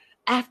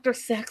 After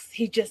sex,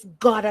 he just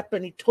got up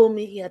and he told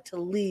me he had to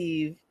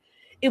leave.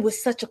 It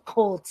was such a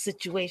cold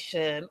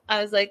situation.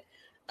 I was like,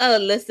 oh,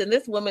 listen,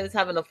 this woman is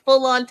having a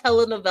full-on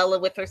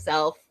telenovela with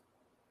herself.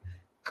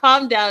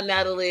 Calm down,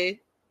 Natalie.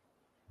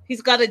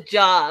 He's got a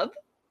job.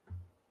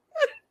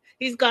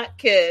 He's got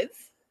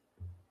kids.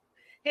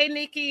 Hey,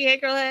 Nikki. Hey,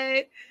 girl.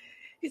 Hey.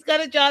 He's got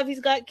a job. He's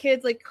got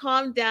kids. Like,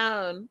 calm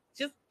down.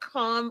 Just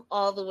calm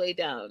all the way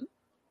down.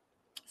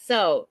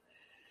 So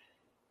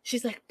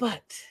she's like,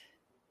 but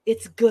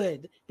it's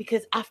good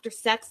because after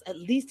sex, at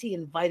least he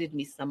invited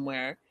me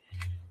somewhere.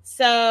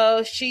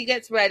 So she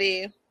gets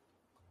ready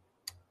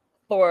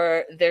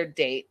for their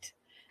date.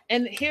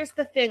 And here's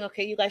the thing,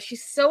 okay, you guys,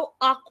 she's so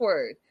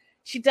awkward.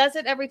 She does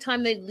it every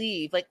time they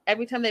leave. Like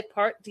every time they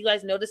part, do you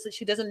guys notice that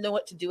she doesn't know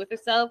what to do with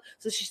herself?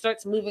 So she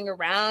starts moving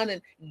around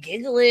and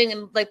giggling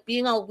and like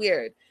being all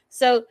weird.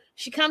 So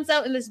she comes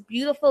out in this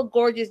beautiful,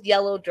 gorgeous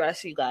yellow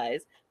dress, you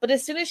guys. But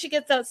as soon as she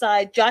gets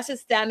outside, Josh is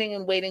standing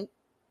and waiting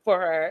for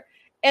her.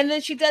 And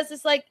then she does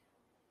this like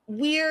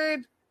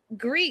weird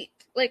greet,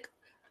 like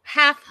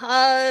half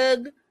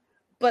hug,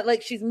 but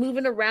like she's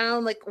moving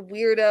around like a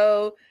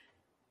weirdo.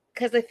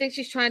 Because I think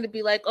she's trying to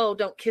be like, oh,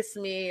 don't kiss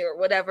me or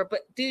whatever.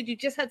 But dude, you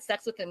just had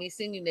sex with him. He's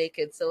seen you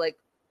naked. So like,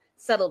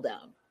 settle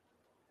down.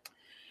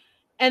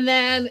 And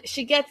then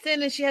she gets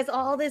in and she has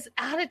all this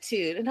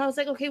attitude. And I was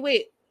like, okay,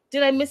 wait,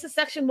 did I miss a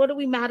section? What are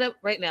we mad at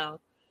right now?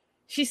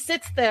 She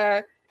sits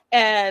there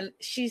and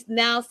she's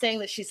now saying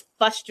that she's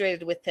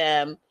frustrated with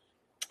him.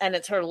 And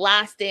it's her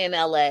last day in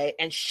LA.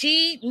 And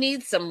she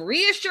needs some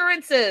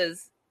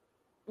reassurances.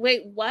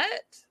 Wait,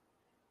 what?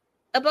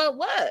 About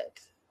what?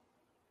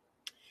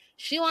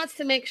 She wants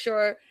to make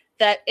sure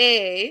that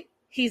A,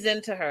 he's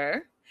into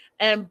her,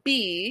 and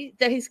B,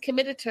 that he's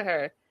committed to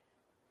her.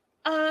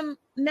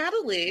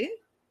 Natalie,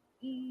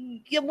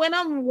 you went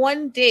on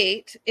one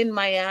date in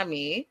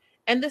Miami,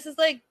 and this is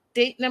like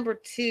date number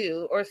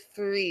 2 or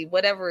 3,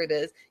 whatever it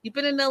is. You've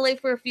been in LA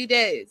for a few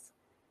days.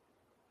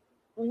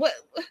 What?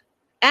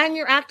 And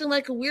you're acting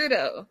like a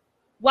weirdo.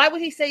 Why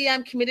would he say, yeah,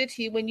 I'm committed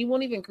to you when you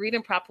won't even greet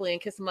him properly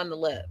and kiss him on the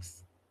lips?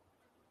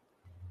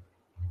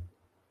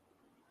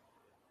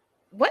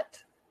 What?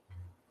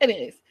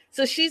 Anyways,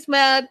 so she's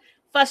mad,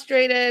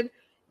 frustrated.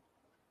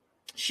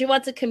 She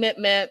wants a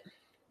commitment.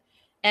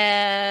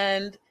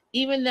 And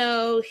even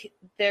though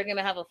they're going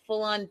to have a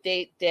full-on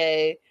date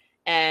day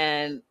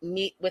and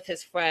meet with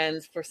his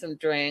friends for some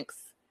drinks,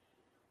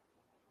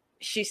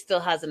 she still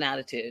has an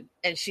attitude.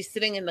 And she's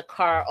sitting in the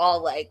car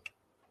all like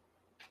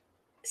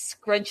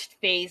scrunched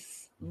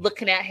face,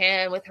 looking at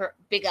him with her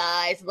big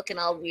eyes, looking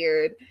all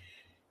weird.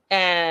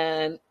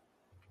 And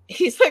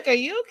he's like, are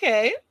you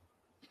okay?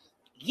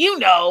 You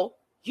know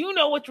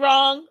what's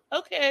wrong.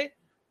 Okay.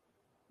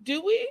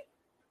 Do we?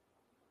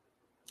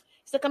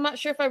 He's like, I'm not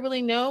sure if I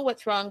really know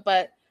what's wrong,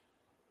 but,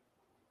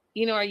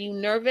 are you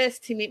nervous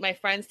to meet my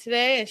friends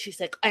today? And she's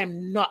like, I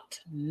am not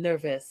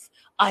nervous.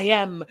 I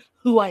am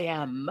who I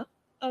am.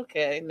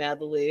 Okay,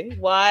 Natalie,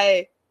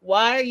 why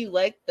are you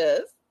like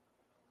this?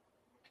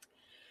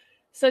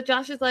 So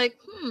Josh is like,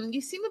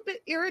 you seem a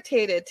bit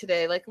irritated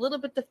today, like a little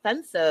bit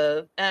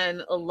defensive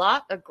and a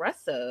lot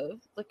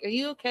aggressive. Like, are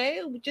you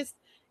okay?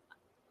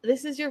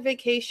 This is your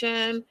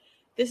vacation.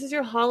 This is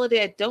your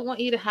holiday. I don't want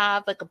you to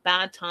have like a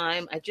bad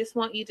time. I just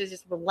want you to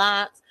just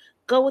relax,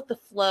 go with the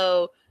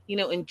flow,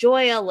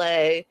 enjoy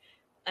LA.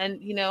 And,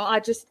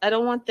 I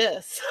don't want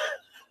this.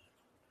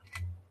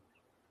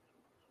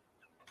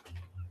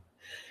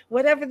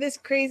 Whatever this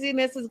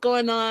craziness is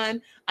going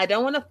on, I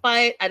don't want to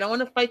fight. I don't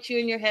want to fight you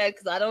in your head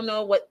because I don't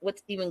know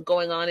what's even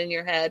going on in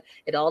your head.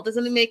 It all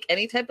doesn't make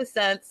any type of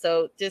sense.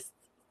 So just,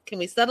 can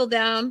we settle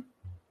down?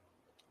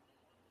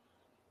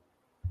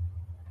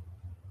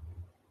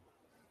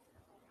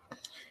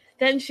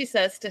 Then she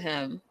says to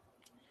him,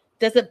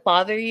 does it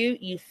bother you?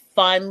 You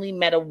finally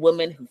met a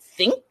woman who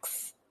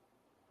thinks?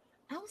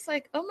 I was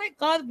like, oh my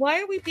God,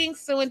 why are we being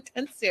so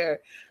intense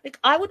here? Like,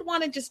 I would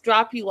want to just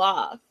drop you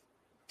off.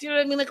 Do you know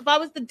what I mean? Like, if I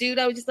was the dude,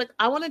 I would just like,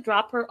 I want to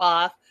drop her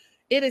off.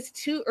 It is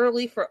too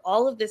early for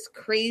all of this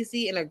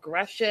crazy and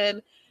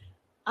aggression.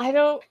 I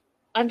don't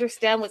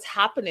understand what's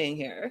happening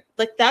here.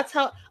 Like,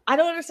 I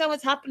don't understand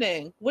what's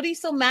happening. What are you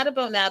so mad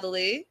about,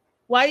 Natalie?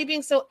 Why are you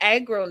being so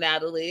aggro,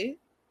 Natalie?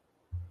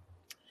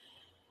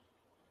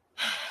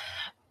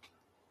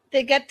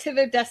 They get to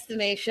their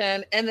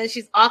destination, and then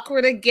she's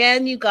awkward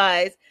again, you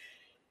guys.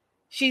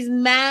 She's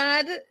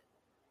mad.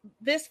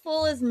 This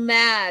fool is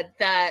mad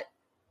that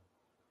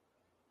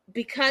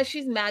because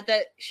she's mad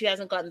that she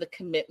hasn't gotten the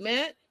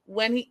commitment,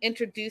 when he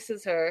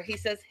introduces her, he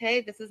says,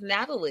 hey, this is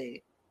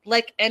Natalie,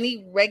 like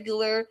any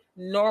regular,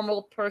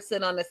 normal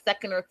person on a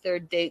second or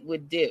third date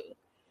would do.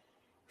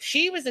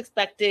 She was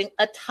expecting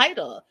a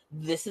title.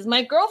 This is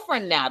my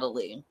girlfriend,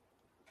 Natalie.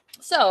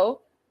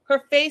 So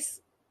her face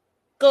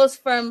goes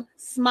from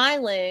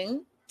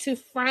smiling to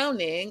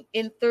frowning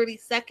in 30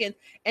 seconds.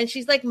 And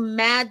she's like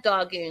mad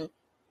dogging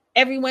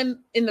everyone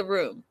in the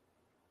room.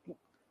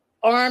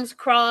 Arms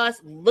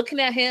crossed, looking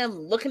at him,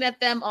 looking at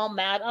them all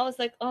mad. I was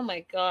like, oh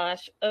my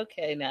gosh.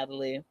 Okay,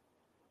 Natalie.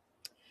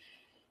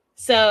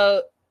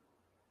 So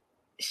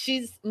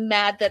she's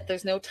mad that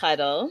there's no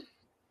title.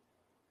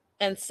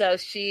 And so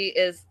she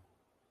is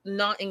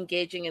not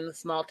engaging in the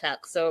small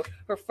talk. So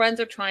her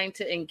friends are trying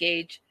to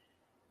engage.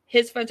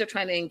 His friends are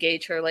trying to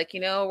engage her, like,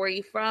 where are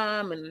you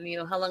from?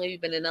 And, how long have you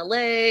been in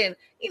LA? And,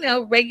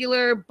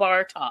 regular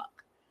bar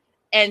talk.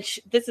 And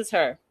this is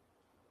her.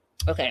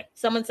 Okay.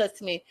 Someone says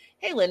to me,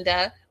 hey,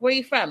 Linda, where are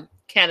you from?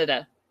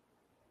 Canada.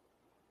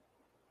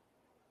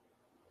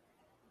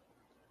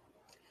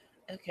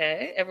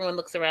 Okay. Everyone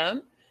looks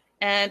around.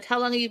 And how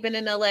long have you been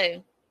in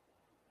LA?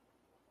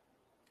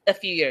 A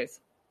few years.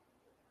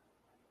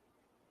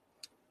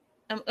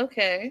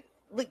 Okay.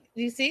 Look,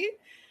 you see?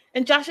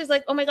 And Josh is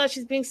like, oh my God,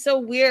 she's being so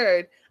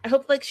weird. I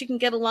hope like she can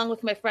get along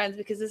with my friends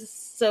because this is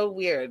so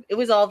weird. It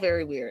was all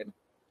very weird.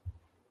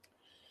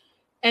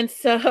 And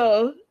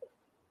so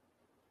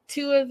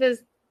 2 of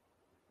his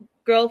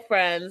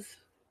girlfriends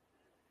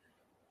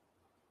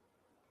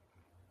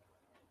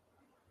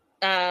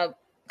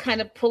kind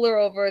of pull her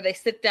over. They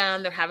sit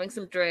down, they're having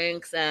some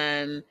drinks,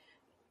 and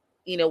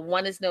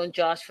one has known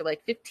Josh for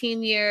like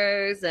 15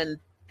 years, and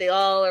they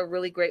all are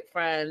really great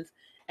friends.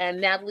 And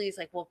Natalie's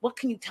like, well, what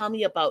can you tell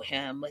me about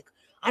him? Like,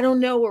 I don't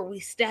know where we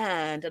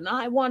stand, and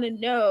I want to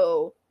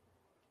know.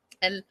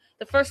 And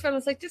the first friend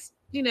was like, just,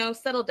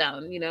 settle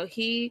down.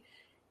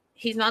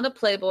 He's not a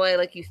playboy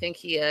like you think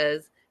he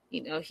is.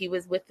 He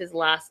was with his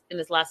last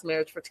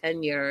marriage for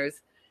 10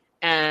 years.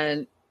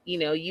 And,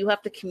 you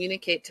have to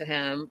communicate to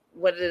him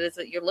what it is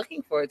that you're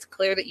looking for. It's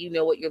clear that you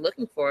know what you're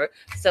looking for.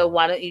 So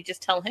why don't you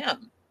just tell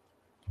him?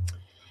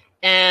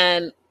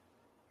 And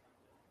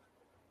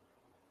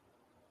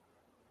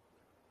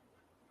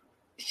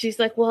she's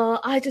like, well,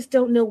 I just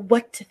don't know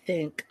what to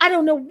think. I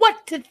don't know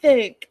what to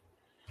think.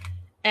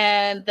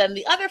 And then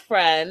the other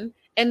friend,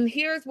 and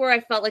here's where I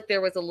felt like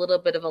there was a little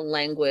bit of a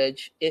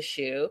language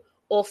issue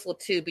also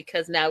too,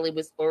 because Natalie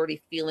was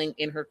already feeling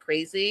in her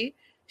crazy.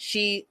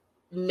 She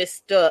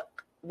mistook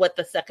what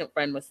the second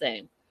friend was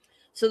saying.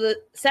 So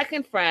the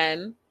second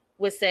friend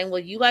was saying,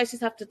 well, you guys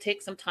just have to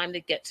take some time to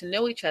get to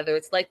know each other.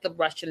 It's like the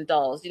Russian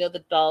dolls,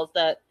 the dolls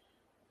that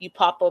you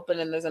pop open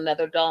and there's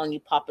another doll, and you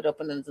pop it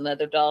open and there's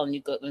another doll, and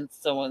you go and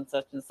so on,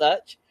 such and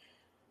such.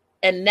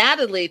 And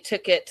Natalie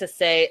took it to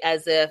say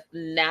as if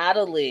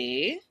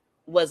Natalie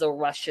was a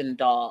Russian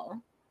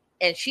doll.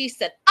 And she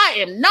said, I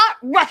am not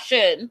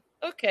Russian.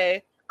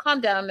 Okay,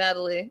 calm down,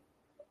 Natalie.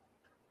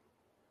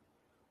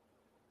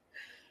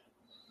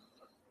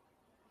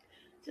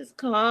 Just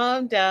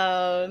calm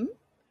down.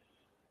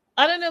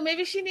 I don't know.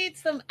 Maybe she needs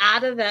some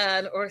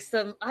Ativan or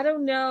some, I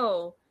don't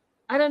know,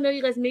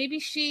 you guys. Maybe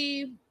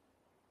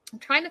I'm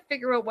trying to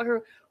figure out what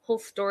her whole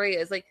story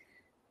is. Like,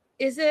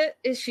 is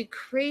she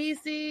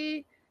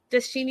crazy?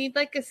 Does she need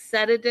like a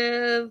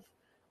sedative?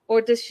 Or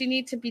does she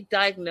need to be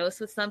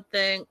diagnosed with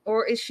something?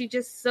 Or is she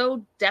just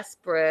so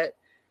desperate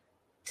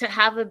to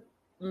have a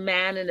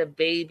man and a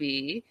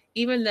baby,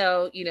 even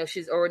though,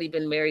 she's already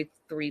been married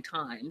 3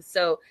 times?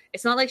 So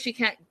it's not like she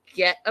can't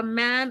get a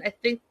man. I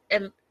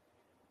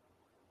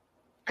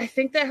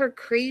think that her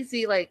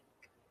crazy, like,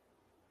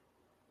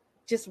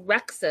 just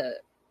wrecks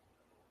it.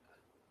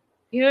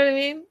 You know what I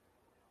mean?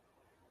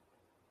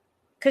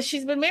 Because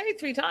she's been married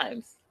 3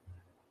 times.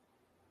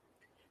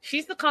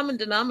 She's the common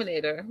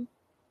denominator.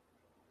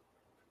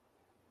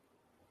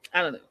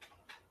 I don't know.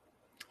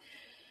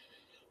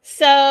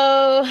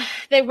 So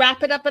they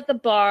wrap it up at the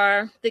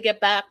bar. They get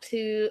back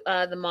to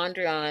the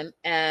Mondrian,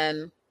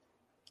 and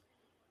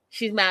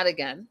she's mad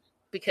again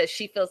because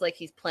she feels like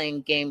he's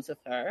playing games with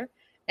her.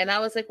 And I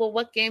was like, well,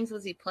 what games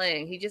was he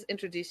playing? He just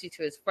introduced you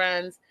to his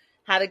friends,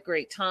 had a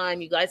great time.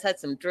 You guys had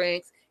some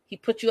drinks. He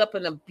put you up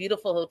in a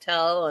beautiful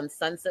hotel on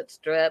Sunset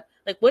Strip.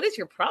 Like, what is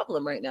your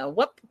problem right now?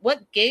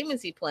 What game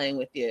is he playing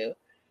with you?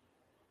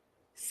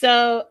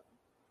 So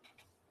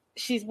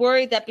she's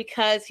worried that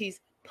because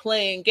he's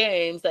playing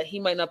games that he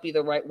might not be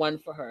the right one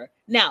for her.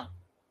 Now,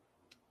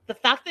 the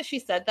fact that she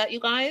said that, you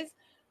guys,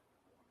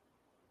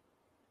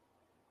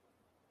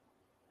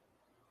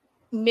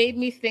 made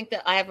me think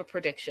that I have a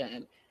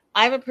prediction.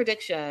 I have a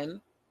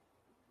prediction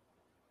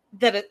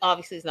that it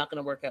obviously is not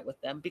going to work out with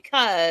them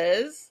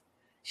because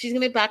she's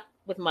going to be back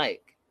with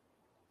Mike.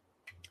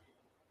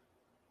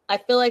 I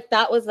feel like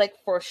that was like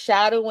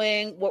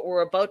foreshadowing what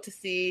we're about to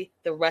see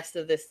the rest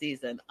of this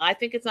season. I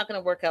think it's not going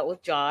to work out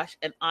with Josh,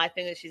 and I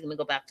think that she's going to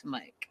go back to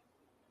Mike.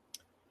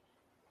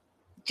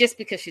 Just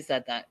because she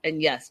said that.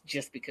 And yes,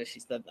 just because she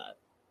said that.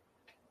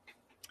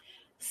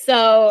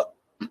 So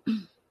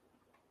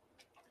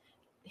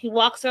he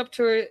walks up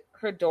to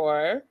her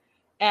door,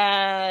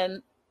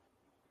 and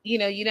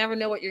you never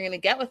know what you're going to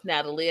get with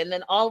Natalie. And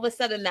then all of a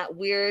sudden that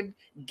weird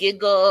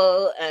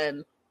giggle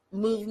and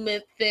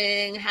movement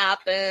thing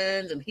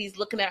happens, and he's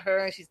looking at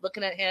her and she's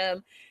looking at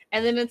him.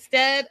 And then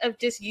instead of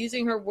just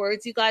using her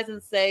words, you guys,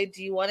 and say,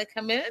 do you want to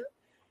come in?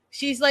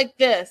 She's like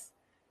this.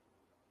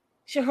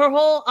 Her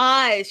whole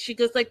eyes, she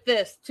goes like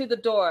this to the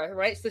door,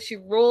 right? So she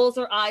rolls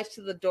her eyes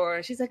to the door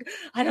and she's like,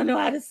 I don't know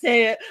how to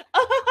say it.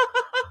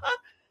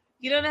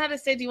 You don't know how to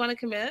say, do you want to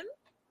come in?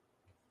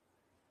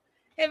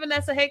 Hey,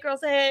 Vanessa. Hey, girls.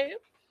 Hey.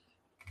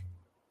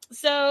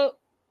 So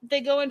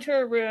they go into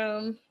her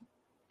room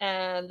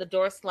and the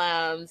door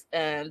slams,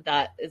 and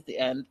that is the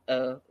end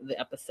of the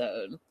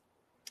episode.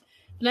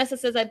 Vanessa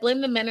says, I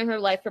blame the men in her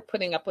life for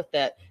putting up with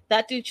it.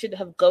 That dude should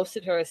have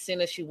ghosted her as soon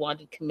as she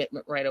wanted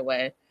commitment right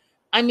away.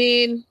 I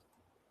mean,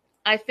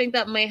 I think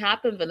that may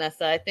happen,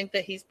 Vanessa. I think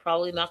that he's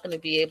probably not going to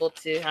be able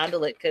to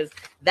handle it because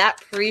that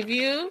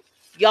preview,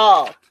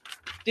 y'all,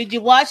 did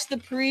you watch the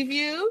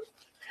preview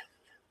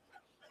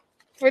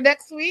for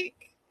next week?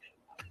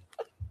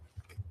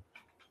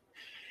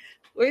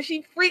 Where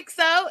she freaks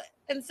out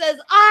and says,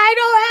 I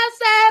don't have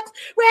sex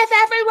with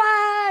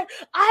everyone.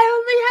 I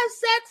only have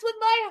sex with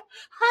my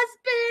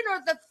husband or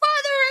the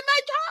father of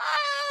my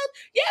child.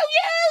 You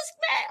used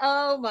me.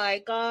 Oh my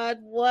God.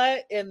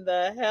 What in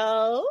the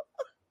hell?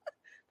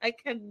 I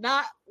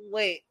cannot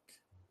wait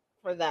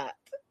for that.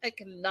 I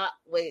cannot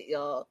wait,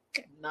 y'all.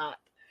 I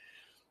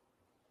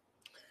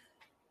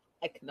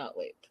cannot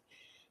wait.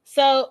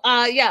 So,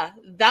 yeah,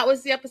 that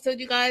was the episode,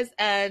 you guys.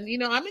 And,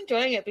 I'm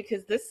enjoying it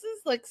because this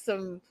is like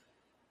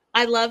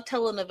I love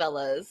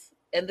telenovelas.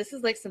 And this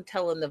is like some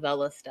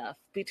telenovela stuff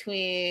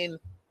between,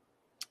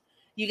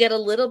 you get a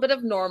little bit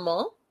of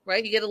Normal,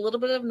 right? You get a little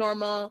bit of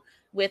Normal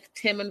with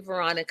Tim and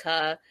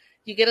Veronica.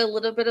 You get a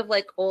little bit of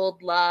like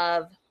old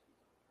love,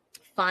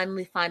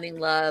 finally finding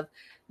love,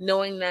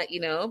 knowing that,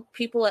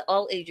 people at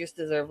all ages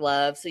deserve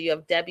love. So you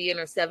have Debbie in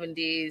her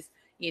 70s,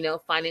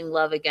 finding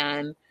love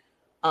again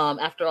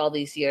after all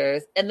these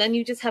years. And then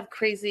you just have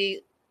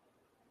crazy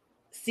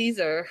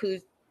Caesar,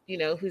 who's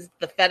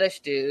the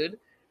fetish dude.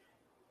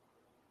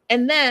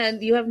 And then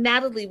you have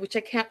Natalie, which I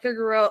can't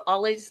figure out.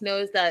 All I just know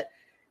is that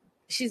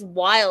she's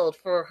wild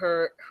for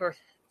her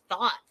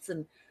thoughts.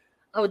 And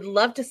I would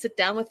love to sit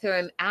down with her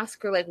and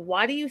ask her, like,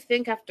 why do you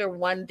think after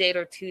 1 date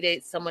or 2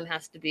 dates, someone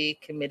has to be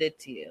committed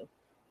to you?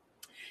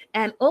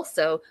 And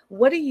also,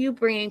 what are you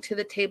bringing to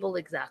the table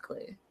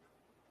exactly?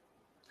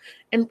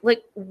 And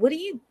like, what do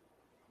you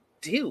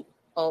do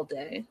all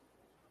day?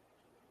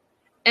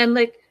 And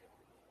like,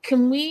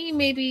 can we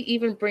maybe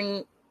even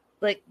bring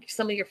like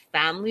some of your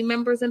family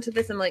members into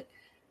this? And like,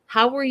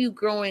 how were you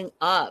growing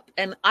up?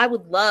 And I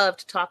would love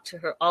to talk to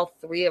her, all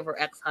 3 of her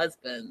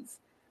ex-husbands,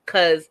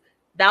 because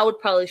that would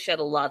probably shed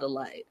a lot of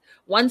light.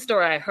 One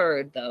story I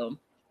heard, though,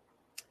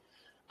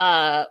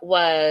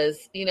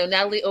 was,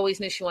 Natalie always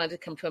knew she wanted to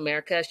come to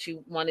America. She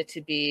wanted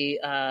to be,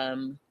 a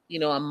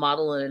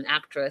model and an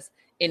actress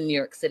in New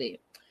York City.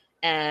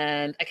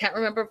 And I can't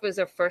remember if it was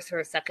her first or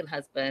her second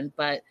husband,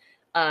 but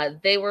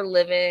they were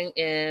living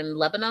in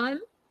Lebanon.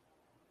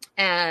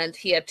 And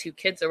he had 2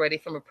 kids already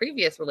from a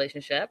previous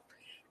relationship.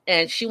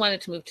 And she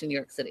wanted to move to New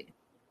York City.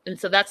 And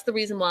so that's the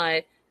reason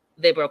why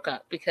they broke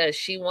up, because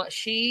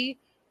she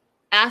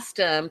asked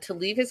him to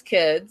leave his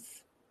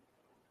kids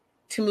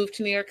to move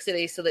to New York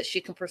City so that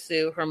she can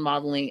pursue her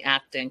modeling,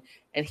 acting.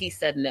 And he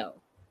said no,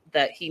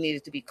 that he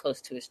needed to be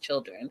close to his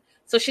children.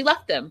 So she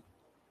left him.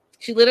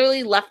 She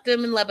literally left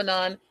him in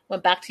Lebanon,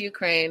 went back to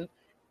Ukraine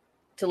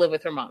to live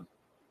with her mom.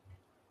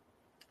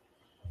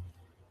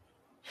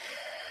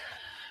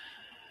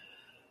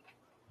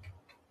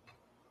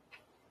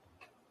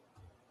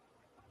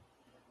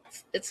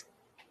 It's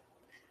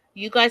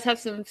you guys have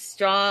some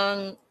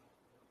strong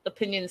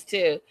opinions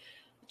too.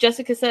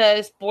 Jessica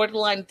says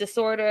borderline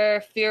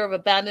disorder, fear of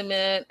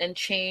abandonment, and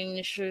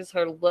changes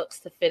her looks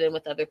to fit in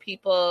with other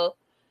people.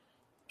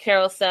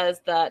 Carol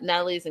says that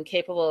Natalie is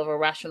incapable of a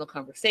rational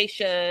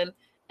conversation.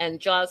 And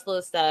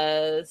Josla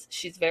says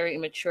she's very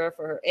immature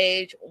for her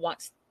age,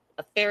 wants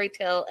a fairy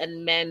tale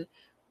and men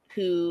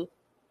who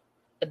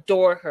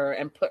adore her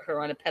and put her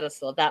on a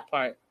pedestal. That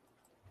part.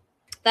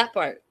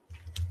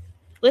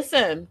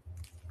 Listen,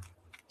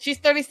 she's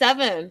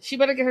 37. She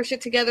better get her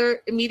shit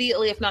together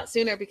immediately, if not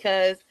sooner,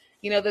 because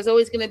there's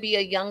always going to be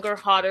a younger,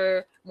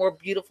 hotter, more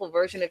beautiful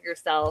version of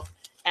yourself.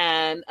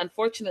 And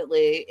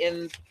unfortunately,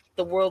 in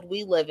the world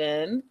we live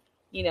in,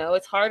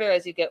 it's harder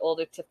as you get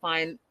older to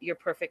find your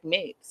perfect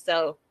mate.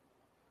 So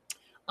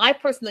I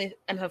personally,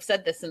 and have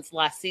said this since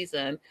last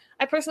season,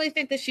 I personally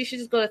think that she should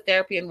just go to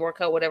therapy and work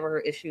out whatever her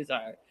issues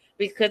are,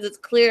 because it's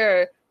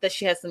clear that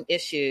she has some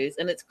issues,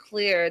 and it's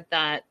clear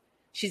that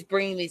she's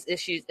bringing these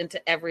issues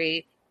into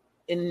every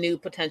new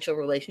potential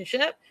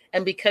relationship.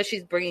 And because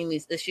she's bringing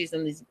these issues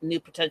in these new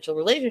potential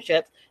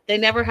relationships, they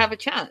never have a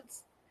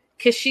chance,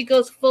 because she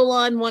goes full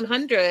on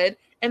 100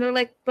 and they're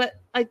like, but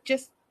I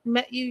just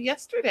met you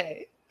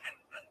yesterday.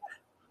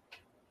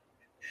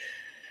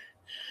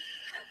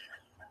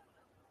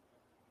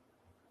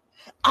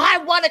 I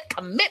want a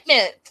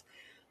commitment.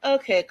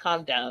 Okay,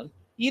 calm down.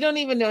 You don't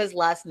even know his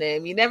last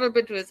name. You never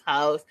been to his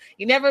house.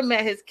 You never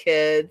met his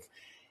kids.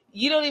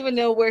 You don't even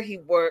know where he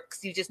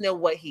works. You just know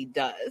what he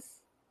does.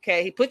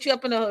 Okay, he put you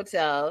up in a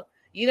hotel.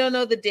 You don't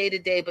know the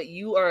day-to-day, but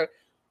you are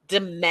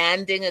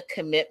demanding a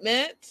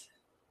commitment.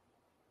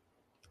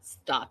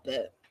 Stop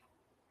it.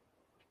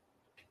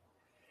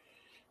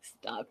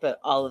 Stop it.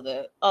 All of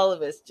it. All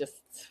of it's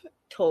just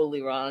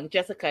totally wrong.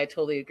 Jessica, I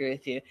totally agree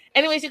with you.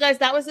 Anyways, you guys,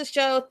 that was the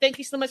show. Thank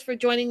you so much for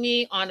joining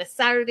me on a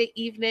Saturday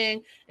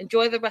evening.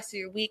 Enjoy the rest of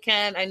your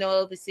weekend. I know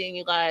I'll be seeing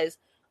you guys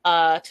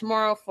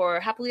tomorrow for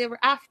Happily Ever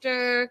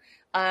After.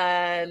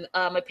 And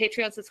my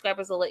Patreon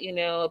subscribers will let you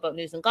know about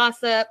news and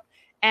gossip.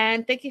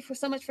 And thank you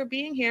so much for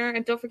being here.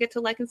 And don't forget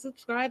to like and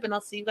subscribe. And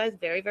I'll see you guys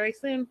very, very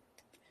soon.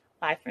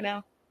 Bye for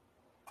now.